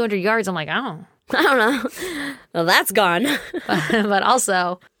you say 200 yards, I'm like, oh. I don't know. Well, that's gone. But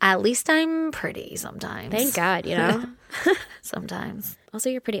also, at least I'm pretty sometimes. Thank God, you know? Sometimes.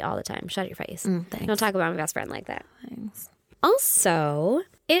 Also, you're pretty all the time. Shut your face. Thanks. Don't talk about my best friend like that. Thanks. Also,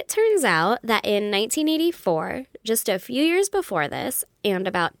 it turns out that in 1984, just a few years before this, and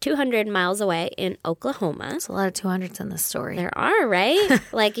about 200 miles away in Oklahoma. There's a lot of 200s in this story. There are, right?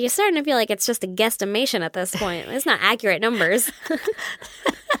 Like, you're starting to feel like it's just a guesstimation at this point. It's not accurate numbers.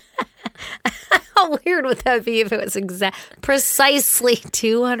 How weird would that be if it was precisely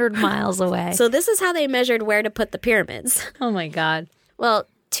 200 miles away? So this is how they measured where to put the pyramids. Oh, my God. Well,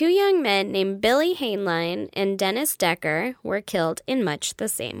 2 young men named Billy Hainline and Dennis Decker were killed in much the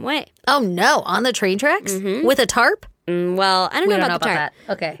same way. Oh, no. On the train tracks? With a tarp? Well, I don't know about the tarp. that.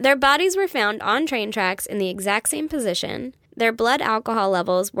 Okay. Their bodies were found on train tracks in the exact same position. Their blood alcohol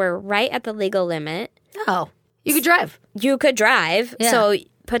levels were right at the legal limit. Oh. You could drive. You could drive. Yeah. So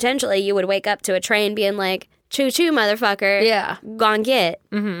potentially you would wake up to a train being like, choo-choo, motherfucker. Yeah. Go and get.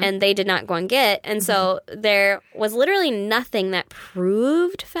 And they did not go and get. And so there was literally nothing that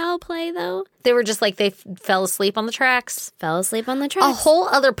proved foul play, though. They were just like, they fell asleep on the tracks. Fell asleep on the tracks. A whole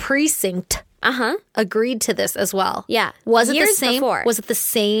other precinct Uh-huh. agreed to this as well. Yeah. Was it Years the same? before. Was it the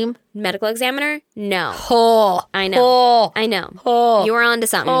same? Medical examiner? No. Oh. I know. Oh. I know. Oh. You were onto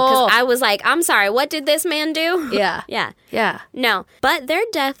something. Because I was like, I'm sorry, what did this man do? Yeah. Yeah. Yeah. No. But their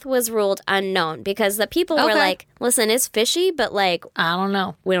death was ruled unknown because the people were Okay. like, listen, it's fishy, but like, I don't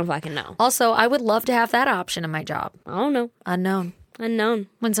know. we don't fucking know. Also, I would love to have that option in my job. I don't know. Unknown. Unknown.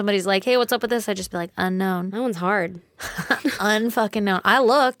 When somebody's like, hey, what's up with this? I just be like, unknown. That one's hard. Unfucking known. I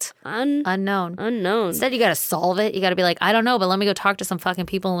looked. Unknown. Unknown. Instead, you got to solve it. You got to be like, I don't know, but let me go talk to some fucking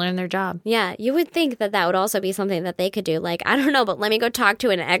people and learn their job. Yeah, you would think that that would also be something that they could do. Like, I don't know, but let me go talk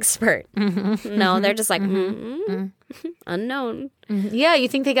to an expert. No, they're just like, unknown. Yeah, you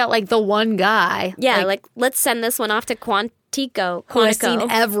think they got like the one guy. Yeah, like let's send this one off to Quantico. Who has Quantico.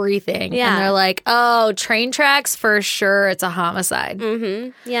 seen everything. Yeah. And they're like, oh, train tracks, for sure, it's a homicide.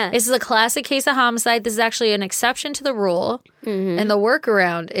 Yeah. This is a classic case of homicide. This is actually an exception to the rule. And the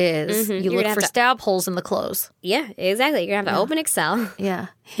workaround is you You're look gonna have for to- stab holes in the clothes. Yeah, exactly. You're going to have to open Excel. Yeah.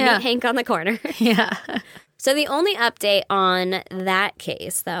 Meet Hank on the corner. Yeah. So the only update on that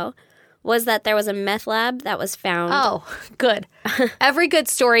case, though, was that there was a meth lab that was found. Oh, good. Every good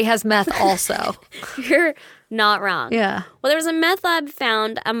story has meth also. You're not wrong. Yeah. Well, there was a meth lab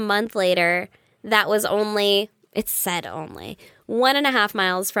found a month later that was only, it said only, 1.5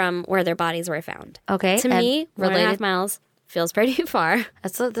 miles from where their bodies were found. Okay. To and me, 1.5 related. miles Feels pretty far.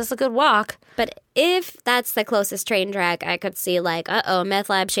 That's a good walk. But if that's the closest train track, I could see like, meth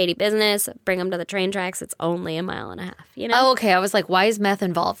lab, shady business. Bring them to the train tracks. It's only a mile and a half, you know? Oh, okay. I was like, why is meth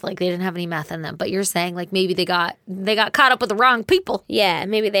involved? Like, they didn't have any meth in them. But you're saying, like, maybe they got caught up with the wrong people. Yeah,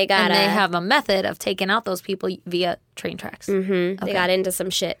 maybe they got And they have a method of taking out those people via train tracks. Mm-hmm. They got into some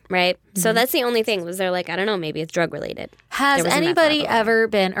shit, right? So that's the only thing was they're like, I don't know, maybe it's drug related. Has There was a meth anybody lab over ever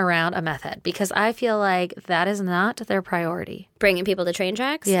been around a meth head? Because I feel like that is not their priority. Bringing people to train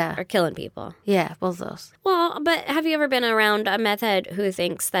tracks? Yeah. Or killing people? Yeah, both of those. Well, but have you ever been around a meth head who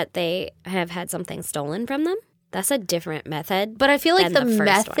thinks that they have had something stolen from them? That's a different meth head. But I feel like than the first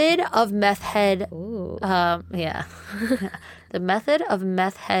method of meth head, Ooh. yeah. The method of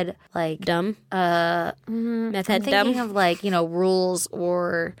meth head, like, Dumb? Meth head thinking dumb? of, like, rules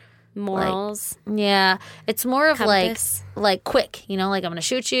or, Morals? yeah. It's more of, Compass. like quick, like, I'm going to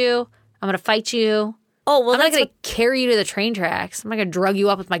shoot you. I'm going to fight you. Oh, well, I'm not that's going to carry you to the train tracks. I'm not going to drug you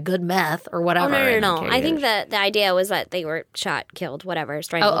up with my good meth or whatever. No. I think that the idea was that they were shot, killed, whatever,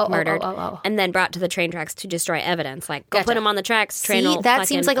 strangled, murdered, and then brought to the train tracks to destroy evidence. Like, go put them on the tracks, train will that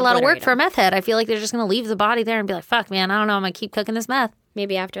seems like a lot of work obliterate for a 'em. meth head. I feel like they're just going to leave the body there and be like, fuck, man, I don't know. I'm going to keep cooking this meth.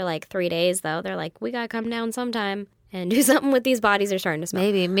 Maybe after like 3 days, though, they're like, we got to come down sometime and do something with these bodies are starting to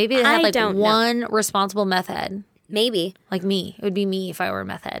smell. Maybe they had I like don't know. one responsible meth head. Maybe. Like me. It would be me if I were a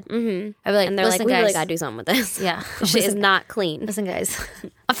meth head. Mm-hmm. I'd be like, And they're listen, like, we guys. really got to do something with this. Yeah. Shit is not clean. Listen, guys.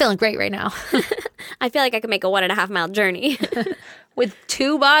 I'm feeling great right now. I feel like I could make a 1.5 mile journey. With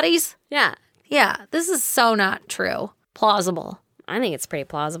 2 bodies? Yeah. Yeah. This is so not true. Plausible. I think it's pretty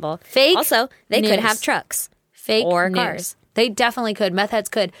plausible. Fake Also, they could news. have trucks. Fake Or news. cars. They definitely could. Meth heads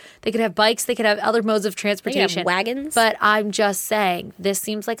could. They could have bikes. They could have other modes of They could have transportation. wagons. But I'm just saying, this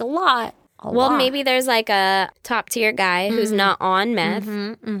seems like a lot. Well, maybe there's like a top tier guy who's not on meth.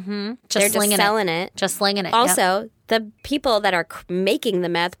 Just They're just slinging selling it. Just slinging it. Also, the people that are making the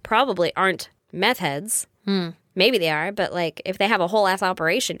meth probably aren't meth heads. Maybe they are, but like if they have a whole ass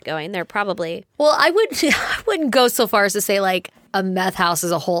operation going, they're probably Well, I wouldn't go so far as to say like a meth house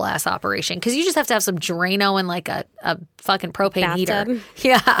is a whole ass operation because you just have to have some Drano and like a fucking propane Bathtub. heater.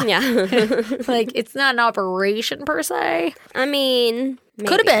 Yeah, yeah. like it's not an operation per se. I mean, maybe.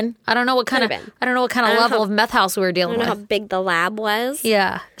 Could have been. I don't know what kind of. Could've been. I don't know what kind of level of meth house we were I dealing don't know with. how big the lab was.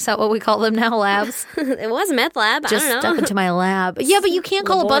 Yeah, is that what we call them now? Labs. It was a meth lab. Just I don't step know. into my lab. Yeah, but you can't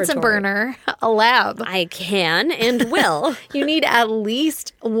call a Bunsen Laboratory. burner a lab. I can and will. You need at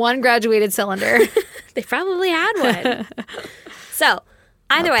least one graduated cylinder, They probably had one. So,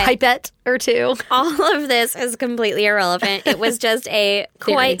 either way, pipette or 2. all of this is completely irrelevant. It was just a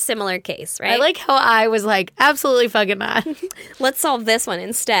quite similar case, right? I like how I was like, absolutely fucking not. Let's solve this one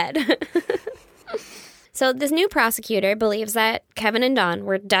instead. So this new prosecutor believes that Kevin and Dawn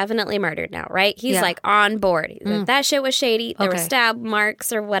were definitely murdered now, right? He's Yeah. like on board. He's like, that shit was shady. There were Okay. stab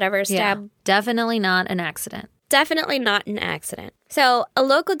marks or whatever. Stab. Definitely not an accident. Definitely not an accident. So a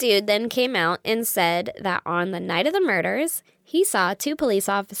local dude then came out and said that on the night of the murders, he saw 2 police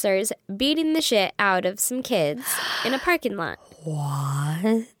officers beating the shit out of some kids in a parking lot.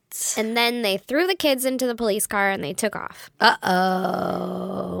 What? And then they threw the kids into the police car and they took off.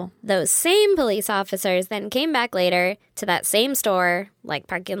 Uh-oh. Those same police officers then came back later to that same store, like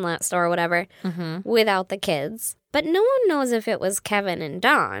parking lot store or whatever, without the kids. But no one knows if it was Kevin and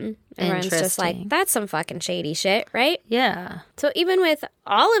Dawn. Everyone's just like, Interesting. that's some fucking shady shit, right? Yeah. So even with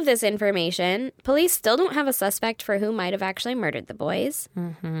all of this information, police still don't have a suspect for who might have actually murdered the boys.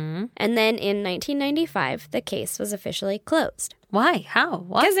 Mm-hmm. And then in 1995, the case was officially closed. Why? How?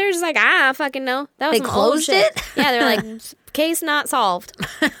 What? Because they're just like, I fucking know. That was They some old closed shit. it? Yeah, they're like, case not solved.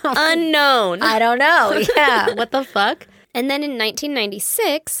 Unknown. I don't know. Yeah. What the fuck? And then in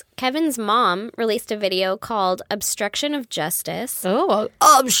 1996, Kevin's mom released a video called Obstruction of Justice. Oh,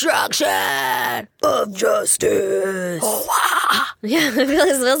 obstruction of justice. Yeah, it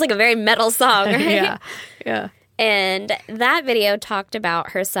feels like a very metal song, right? Yeah. Yeah. And that video talked about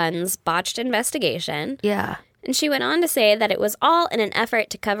her son's botched investigation. Yeah. And she went on to say that it was all in an effort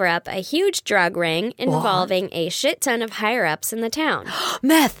to cover up a huge drug ring involving a shit ton of higher-ups in the town.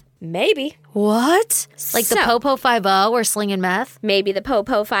 Meth. Maybe. What? Like the So- Popo 5-0 or slinging meth? Maybe the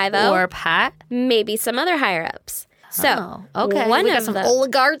Popo 5-0. Or Pat? Maybe some other higher-ups. So, Oh, okay. one we got of some the...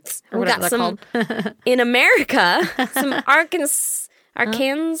 oligarchs. Or We whatever got they're some called. in America, some Arkansas.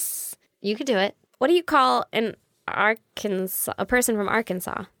 You could do it. What do you call an Arkansas? A person from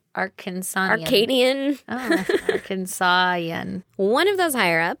Arkansas? Arkansasian. Arcadian. Oh, Arkansasian. One of those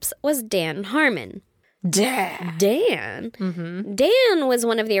higher ups was Dan Harmon. Dad. Dan. Mm-hmm. Dan was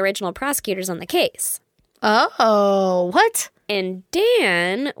one of the original prosecutors on the case. Oh, what? And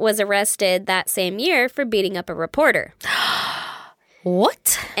Dan was arrested that same year for beating up a reporter.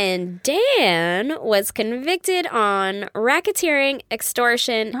 What? And Dan was convicted on racketeering,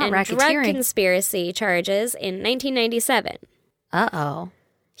 extortion, and drug conspiracy charges in 1997. Uh-oh.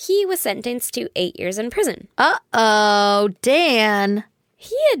 He was sentenced to 8 years in prison. Uh-oh, Dan.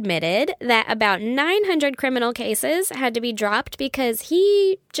 He admitted that about 900 criminal cases had to be dropped because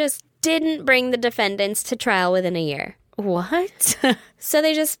he just didn't bring the defendants to trial within a year. What? So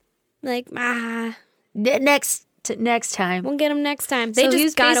they just, like, Next time. we'll get them next time. They So just he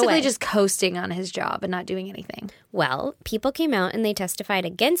was got basically away. just coasting on his job and not doing anything. Well, people came out and they testified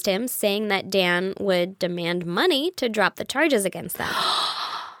against him, saying that Dan would demand money to drop the charges against them.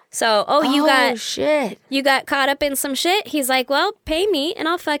 So, shit. you got caught up in some shit? He's like, well, pay me and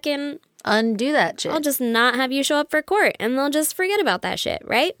I'll fucking, Undo that shit. I'll just not have you show up for court and they'll just forget about that shit,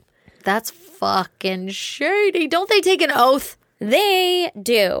 right? That's fucking shady. Don't they take an oath? They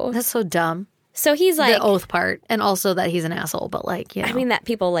do. That's so dumb. So he's like, The oath part. And also that he's an asshole, but like, you know. I mean, that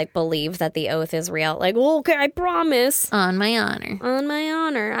people like believe that the oath is real. Like, well, okay, I promise. On my honor. On my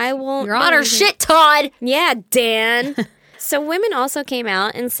honor, I won't. Your honor, shit, Todd. Yeah, Dan. So women also came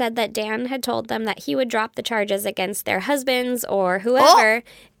out and said that Dan had told them that he would drop the charges against their husbands or whoever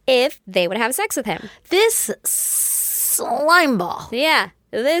if they would have sex with him. This slimeball. Yeah,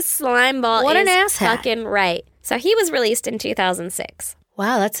 this slime ball What is an asshat. fucking right. So he was released in 2006.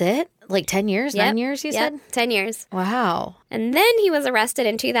 Wow, that's it? Like 10 years? Yep. 9 years, you Yep, said? 10 years. Wow. And then he was arrested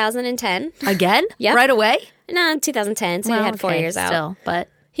in 2010. Again? Yep. Right away? No, 2010, so he had 4 years out. Still, but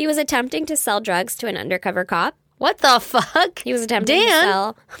He was attempting to sell drugs to an undercover cop. what the fuck? He was attempting to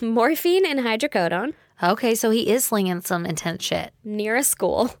sell morphine and hydrocodone Okay, so he is slinging some intense shit. near a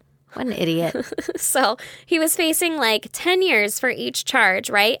school. What an idiot. So he was facing like 10 years for each charge,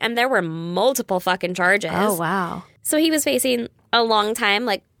 right? And there were multiple fucking charges. Oh, wow. So he was facing a long time,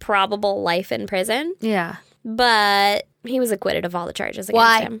 like probable life in prison, Yeah. but he was acquitted of all the charges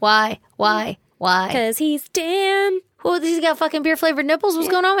against him. Why? Because he's Dan. Well, he's got fucking beer-flavored nipples. What's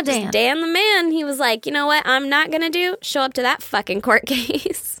going on with Dan? Dan the man. He was like, you know what I'm not going to do? Show up to that fucking court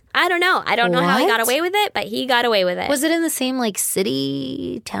case. I don't know. I don't know how he got What? away with it, but he got away with it. Was it in the same, like,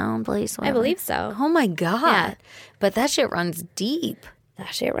 city, town, place? I Whatever? believe so. Oh, my God. Yeah. But that shit runs deep.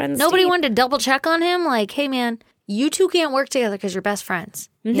 That shit runs Nobody deep. wanted to double check on him? Like, hey, man, you two can't work together because you're best friends.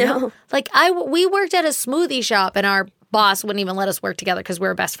 You No. know? Like, we worked at a smoothie shop and our boss wouldn't even let us work together because we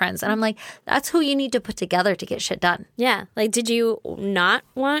were best friends. And I'm like, that's who you need to put together to get shit done. Yeah. Like, did you not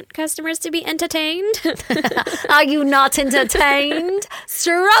want customers to be entertained? Are you not entertained?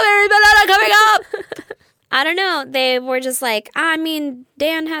 Strawberry banana coming up! I don't know. They were just like, I mean,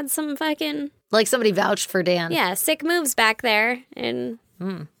 Dan had some fucking, Like somebody vouched for Dan. yeah, sick moves back there. And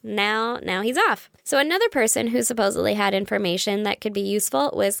now he's off. So another person who supposedly had information that could be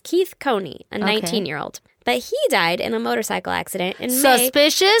useful was Keith Coney, a 19-year-old. But he died in a motorcycle accident in May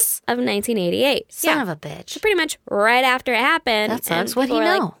Suspicious? of 1988. Son Yeah. of a bitch. Pretty much right after it happened. That sucks. and What'd he people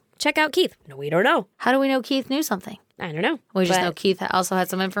were know? Like, check out Keith. No, we don't know. How do we know Keith knew something? I don't know. We just But know Keith also had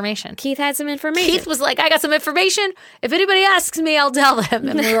some information. Keith had some information. Keith was like, I got some information. If anybody asks me, I'll tell them.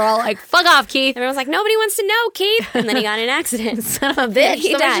 And we were all like, fuck off, Keith. Everyone was like, nobody wants to know, Keith. And then he got in an accident. Son of a bitch.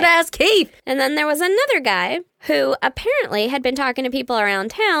 He Somebody died. should ask Keith. And then there was another guy who apparently had been talking to people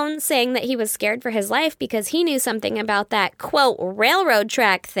around town saying that he was scared for his life because he knew something about that, quote, railroad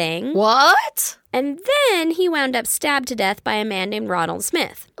track thing. What? And then he wound up stabbed to death by a man named Ronald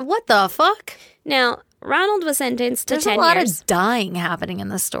Smith. What the fuck? Now, Ronald was sentenced to There's 10 a lot years. of dying happening in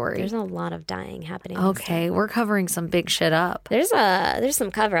this story. There's a lot of dying happening. Okay, we're covering some big shit up. There's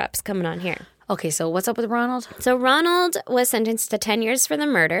some cover-ups coming on here. Okay, so what's up with Ronald? So Ronald was sentenced to 10 years for the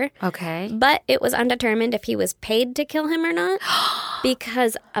murder. Okay. But it was undetermined if he was paid to kill him or not,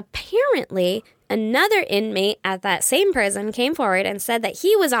 because apparently another inmate at that same prison came forward and said that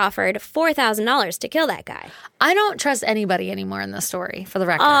he was offered $4,000 to kill that guy. I don't trust anybody anymore in this story, for the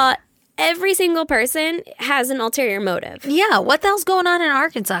record. Every single person has an ulterior motive. Yeah, what the hell's going on in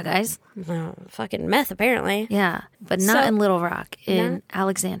Arkansas, guys? Fucking meth, apparently. Yeah, but not So- in Little Rock, in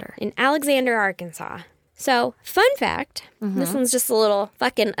Alexander. In Alexander, Arkansas. So, fun fact, this one's just a little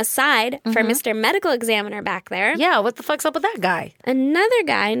fucking aside for Mr. Medical Examiner back there. Yeah, what the fuck's up with that guy? Another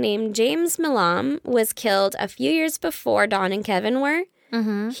guy named James Milam was killed a few years before Dawn and Kevin were.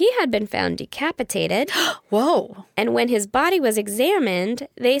 He had been found decapitated, Whoa. and when his body was examined,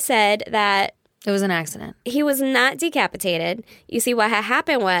 they said that It was an accident. he was not decapitated. You see, what had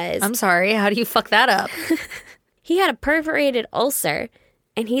happened was I'm sorry, how do you fuck that up? he had a perforated ulcer,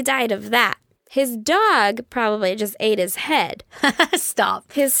 and he died of that. His dog probably just ate his head.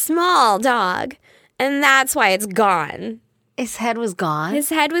 Stop. His small dog. And that's why it's gone. His head was gone? His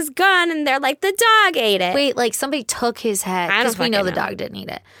head was gone, and they're like, the dog ate it. Wait, like somebody took his head? I don't Because we know the fucking know. dog didn't eat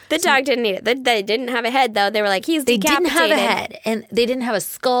it. The dog didn't eat it. They didn't have a head, though. They were like, he's They decapitated. didn't have a head, and they didn't have a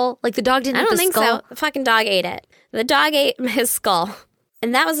skull. Like the dog didn't I eat don't the think skull. so. The fucking dog ate it. The dog ate his skull.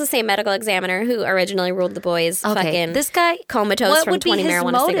 And that was the same medical examiner who originally ruled the boys fucking this guy comatose what from would be 20 his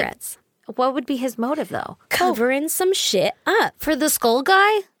marijuana motive? cigarettes. What would be his motive, though? Covering some shit up. For the skull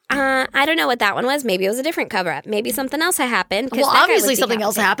guy? I don't know what that one was. Maybe it was a different cover up. Maybe something else had happened. 'cause Well, that guy obviously was something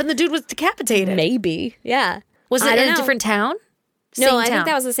else decapitated. happened. The dude was decapitated. Maybe. Yeah. Was I it don't in a know. different town? No, Same I town. think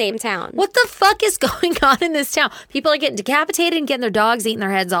that was the same town. What the fuck is going on in this town? People are getting decapitated and getting their dogs eating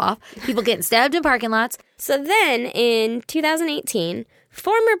their heads off. People getting stabbed in parking lots. So then in 2018,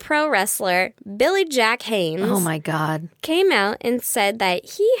 former pro wrestler Billy Jack Haynes Oh my God. came out and said that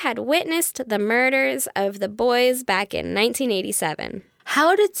he had witnessed the murders of the boys back in 1987.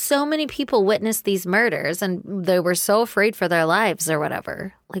 How did so many people witness these murders and they were so afraid for their lives or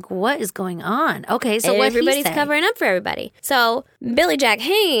whatever? Like, what is going on? Okay, so what Everybody's he say? covering up for everybody. So Billy Jack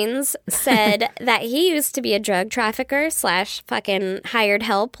Haynes said that he used to be a drug trafficker / fucking hired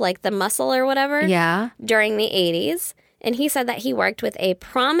help, like the muscle or whatever, Yeah. during the 80s. And he said that he worked with a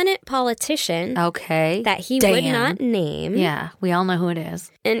prominent politician Okay. that he would Damn. not name. Yeah, we all know who it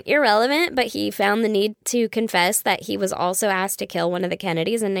is. And irrelevant, but he found the need to confess that he was also asked to kill one of the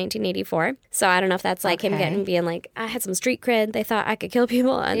Kennedys in 1984. So I don't know if that's like him Okay. being like, I had some street cred. They thought I could kill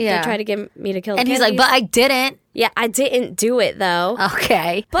people, and Yeah. they tried to get me to kill. And the he's like, Kennedys. but I didn't. Yeah, I didn't do it though.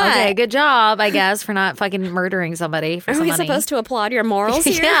 Okay. But- okay, good job, I guess, for not fucking murdering somebody for Are some we money. supposed to applaud your morals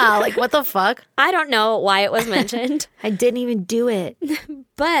here? Yeah, like what the fuck? I don't know why it was mentioned. I didn't even do it.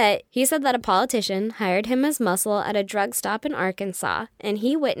 But he said that a politician hired him as muscle at a drug stop in Arkansas, and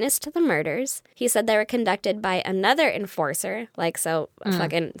he witnessed the murders. He said they were conducted by another enforcer, like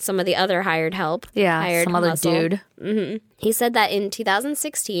fucking some of the other hired help. Yeah, hired some other muscle. dude. He said that in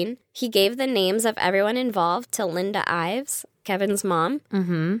 2016, he gave the names of everyone involved to Linda Ives, Kevin's mom,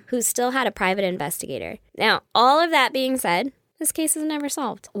 who still had a private investigator. Now, all of that being said, this case is never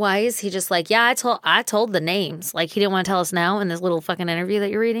solved. Why is he just like, yeah, I told the names. Like he didn't want to tell us now in this little fucking interview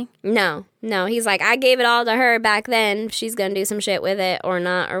that you're reading? No. He's like, I gave it all to her back then. She's going to do some shit with it or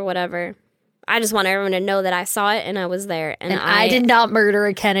not or whatever. I just want everyone to know that I saw it and I was there. And I did not murder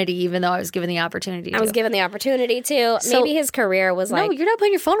a Kennedy, even though I was given the opportunity to. I was given the opportunity to. So- Maybe his career was like, No, you're not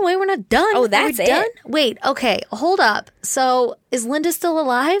putting your phone away. We're not done. Oh, Are we that's it? done? Wait, okay, hold up. So is Linda still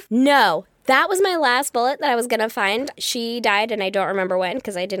alive? no. That was my last bullet that I was going to find. She died, and I don't remember when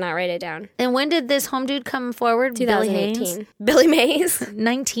because I did not write it down. And when did this home dude come forward? Billy Haynes? 2018. Billy Mays.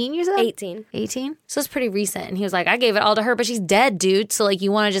 19, you said? 18. 18? So it's pretty recent. And he was like, I gave it all to her, but she's dead, dude. So, like,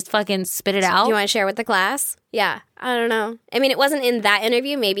 you want to just fucking spit it out? Do you want to share with the class? Yeah. I don't know. I mean, it wasn't in that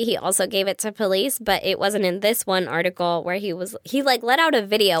interview. Maybe he also gave it to police, but it wasn't in this one article where he let out a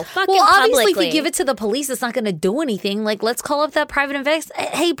video fucking Well, obviously, publicly. if you give it to the police, it's not going to do anything. Like, let's call up that private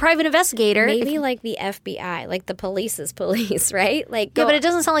private investigator. Maybe like the FBI, like the police's police, right? Like, Yeah, but it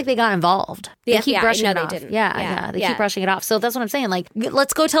doesn't sound like they got involved. The They keep FBI, brushing no, it they off. didn't. Yeah, Yeah, they yeah. keep brushing it off. So that's what I'm saying. Like,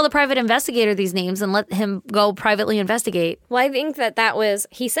 let's go tell the private investigator these names and let him go privately investigate. Well, I think that was,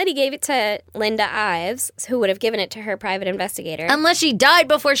 he said he gave it to Linda Ives, who would have given it to her private investigator. Unless she died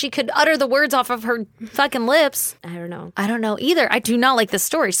before she could utter the words off of her fucking lips. I don't know. I don't know either. I do not like this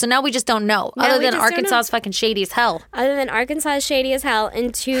story. So now we just don't know. Now Other we than just don't Arkansas's fucking shady as hell. Other than Arkansas is shady as hell,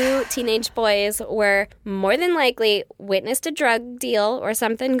 and 2 teenage boys were more than likely witnessed a drug deal or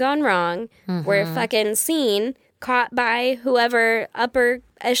something gone wrong, were fucking seen, caught by whoever upper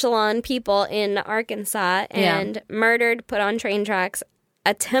echelon people in Arkansas, and murdered, put on train tracks,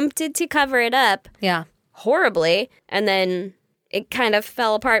 attempted to cover it up Yeah. horribly, and then it kind of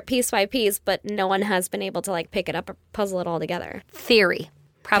fell apart piece by piece, but no one has been able to like pick it up or puzzle it all together. Theory.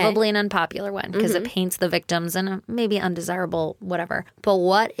 Probably an unpopular one because it paints the victims in a maybe undesirable whatever. But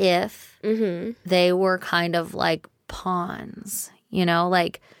what if they were kind of like pawns, you know,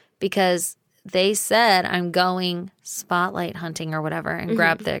 like because they said I'm going spotlight hunting or whatever and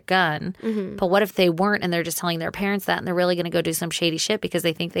grab their gun. But what if they weren't and they're just telling their parents that and they're really going to go do some shady shit because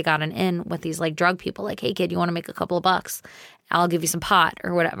they think they got an in with these like drug people like, hey kid, you want to make a couple of bucks? I'll give you some pot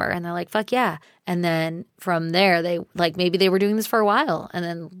or whatever. And they're like, fuck yeah. And then from there, they like maybe they were doing this for a while and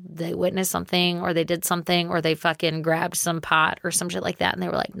then they witnessed something or they did something or they fucking grabbed some pot or some shit like that. And they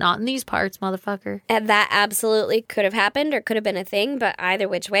were like, not in these parts, motherfucker. And that absolutely could have happened or could have been a thing, but either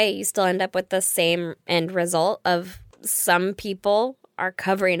which way, you still end up with the same end result of some people are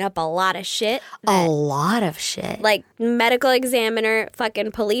covering up a lot of shit. A lot of shit. Like medical examiner,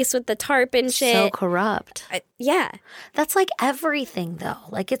 fucking police with the tarp and shit. So corrupt. Yeah. That's like everything, though.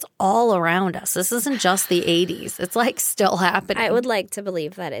 Like, it's all around us. This isn't just the 80s. It's like still happening. I would like to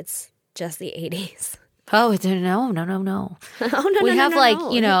believe that it's just the 80s. Oh, no. Oh, no, We have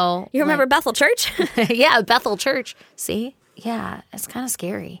no. You remember like, Bethel Church? yeah, Bethel Church. See? Yeah, it's kind of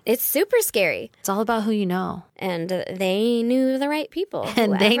scary. It's super scary. It's all about who you know. And they knew the right people.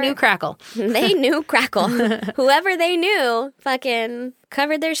 And they knew Crackle. They knew Crackle. Whoever they knew fucking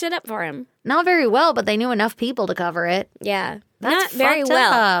covered their shit up for him. Not very well, but they knew enough people to cover it. Yeah. That's Not very fucked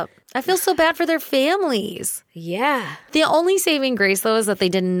well. up. I feel so bad for their families. Yeah. The only saving grace, though, is that they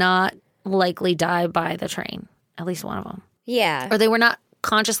did not likely die by the train. At least one of them. Yeah. Or they were not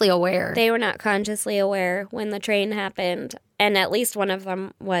consciously aware. They were not consciously aware when the train happened. And at least one of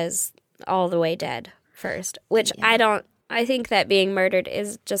them was all the way dead first. Which I think that being murdered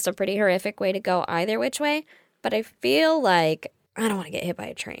is just a pretty horrific way to go either which way. But I feel like I don't want to get hit by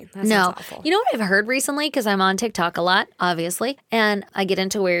a train. That sounds awful. You know what I've heard recently? Because I'm on TikTok a lot, obviously. And I get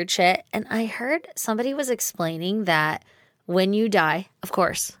into weird shit. And I heard somebody was explaining that when you die, of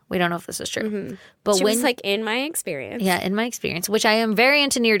course, we don't know if this is true. Mm-hmm. But She when was like, in my experience. Yeah, in my experience, which I am very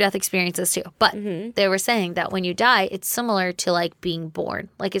into near-death experiences too. But they were saying that when you die, it's similar to like being born.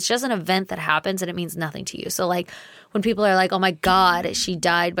 Like it's just an event that happens and it means nothing to you. So like when people are like, oh my God, she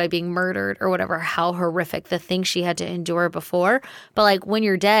died by being murdered or whatever, how horrific the thing she had to endure before. But like when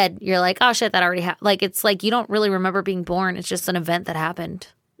you're dead, you're like, oh shit, that already happened. Like it's like you don't really remember being born. It's just an event that happened.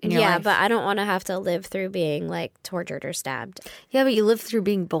 Yeah, life. but I don't want to have to live through being like tortured or stabbed. Yeah, but you live through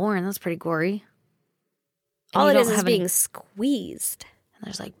being born. That's pretty gory. And All you it don't is have being any- squeezed. And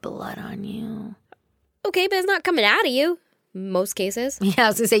there's like blood on you. Okay, but it's not coming out of you. Most cases. Yeah, I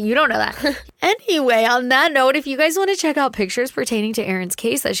was going to say, you don't know that. Anyway, on that note, if you guys want to check out pictures pertaining to Erin's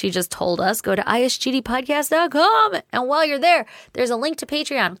case that she just told us, go to isgdpodcast.com. And while you're there, there's a link to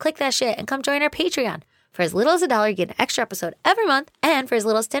Patreon. Click that shit and come join our Patreon. For as little as $1, you get an extra episode every month. And for as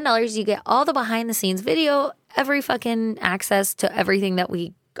little as $10, you get all the behind-the-scenes video, every fucking access to everything that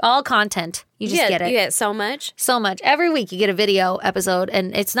all content. You just get it. You get so much. So much. Every week you get a video episode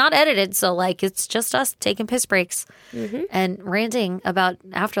and it's not edited. So like it's just us taking piss breaks and ranting about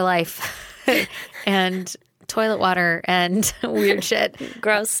afterlife and toilet water and weird shit.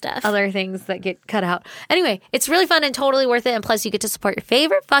 Gross stuff. Other things that get cut out. Anyway, it's really fun and totally worth it. And plus you get to support your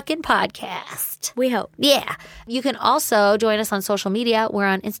favorite fucking podcast. We hope. Yeah. You can also join us on social media. We're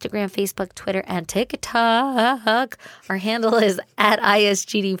on Instagram, Facebook, Twitter, and TikTok. Our handle is at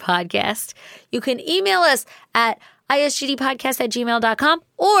ISGD Podcast. You can email us at isgdpodcast@gmail.com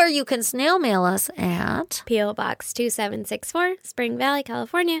or you can snail mail us at P.O. Box 2764, Spring Valley,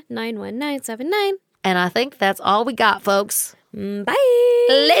 California, 91979. And I think that's all we got, folks. Bye.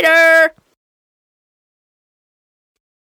 Later.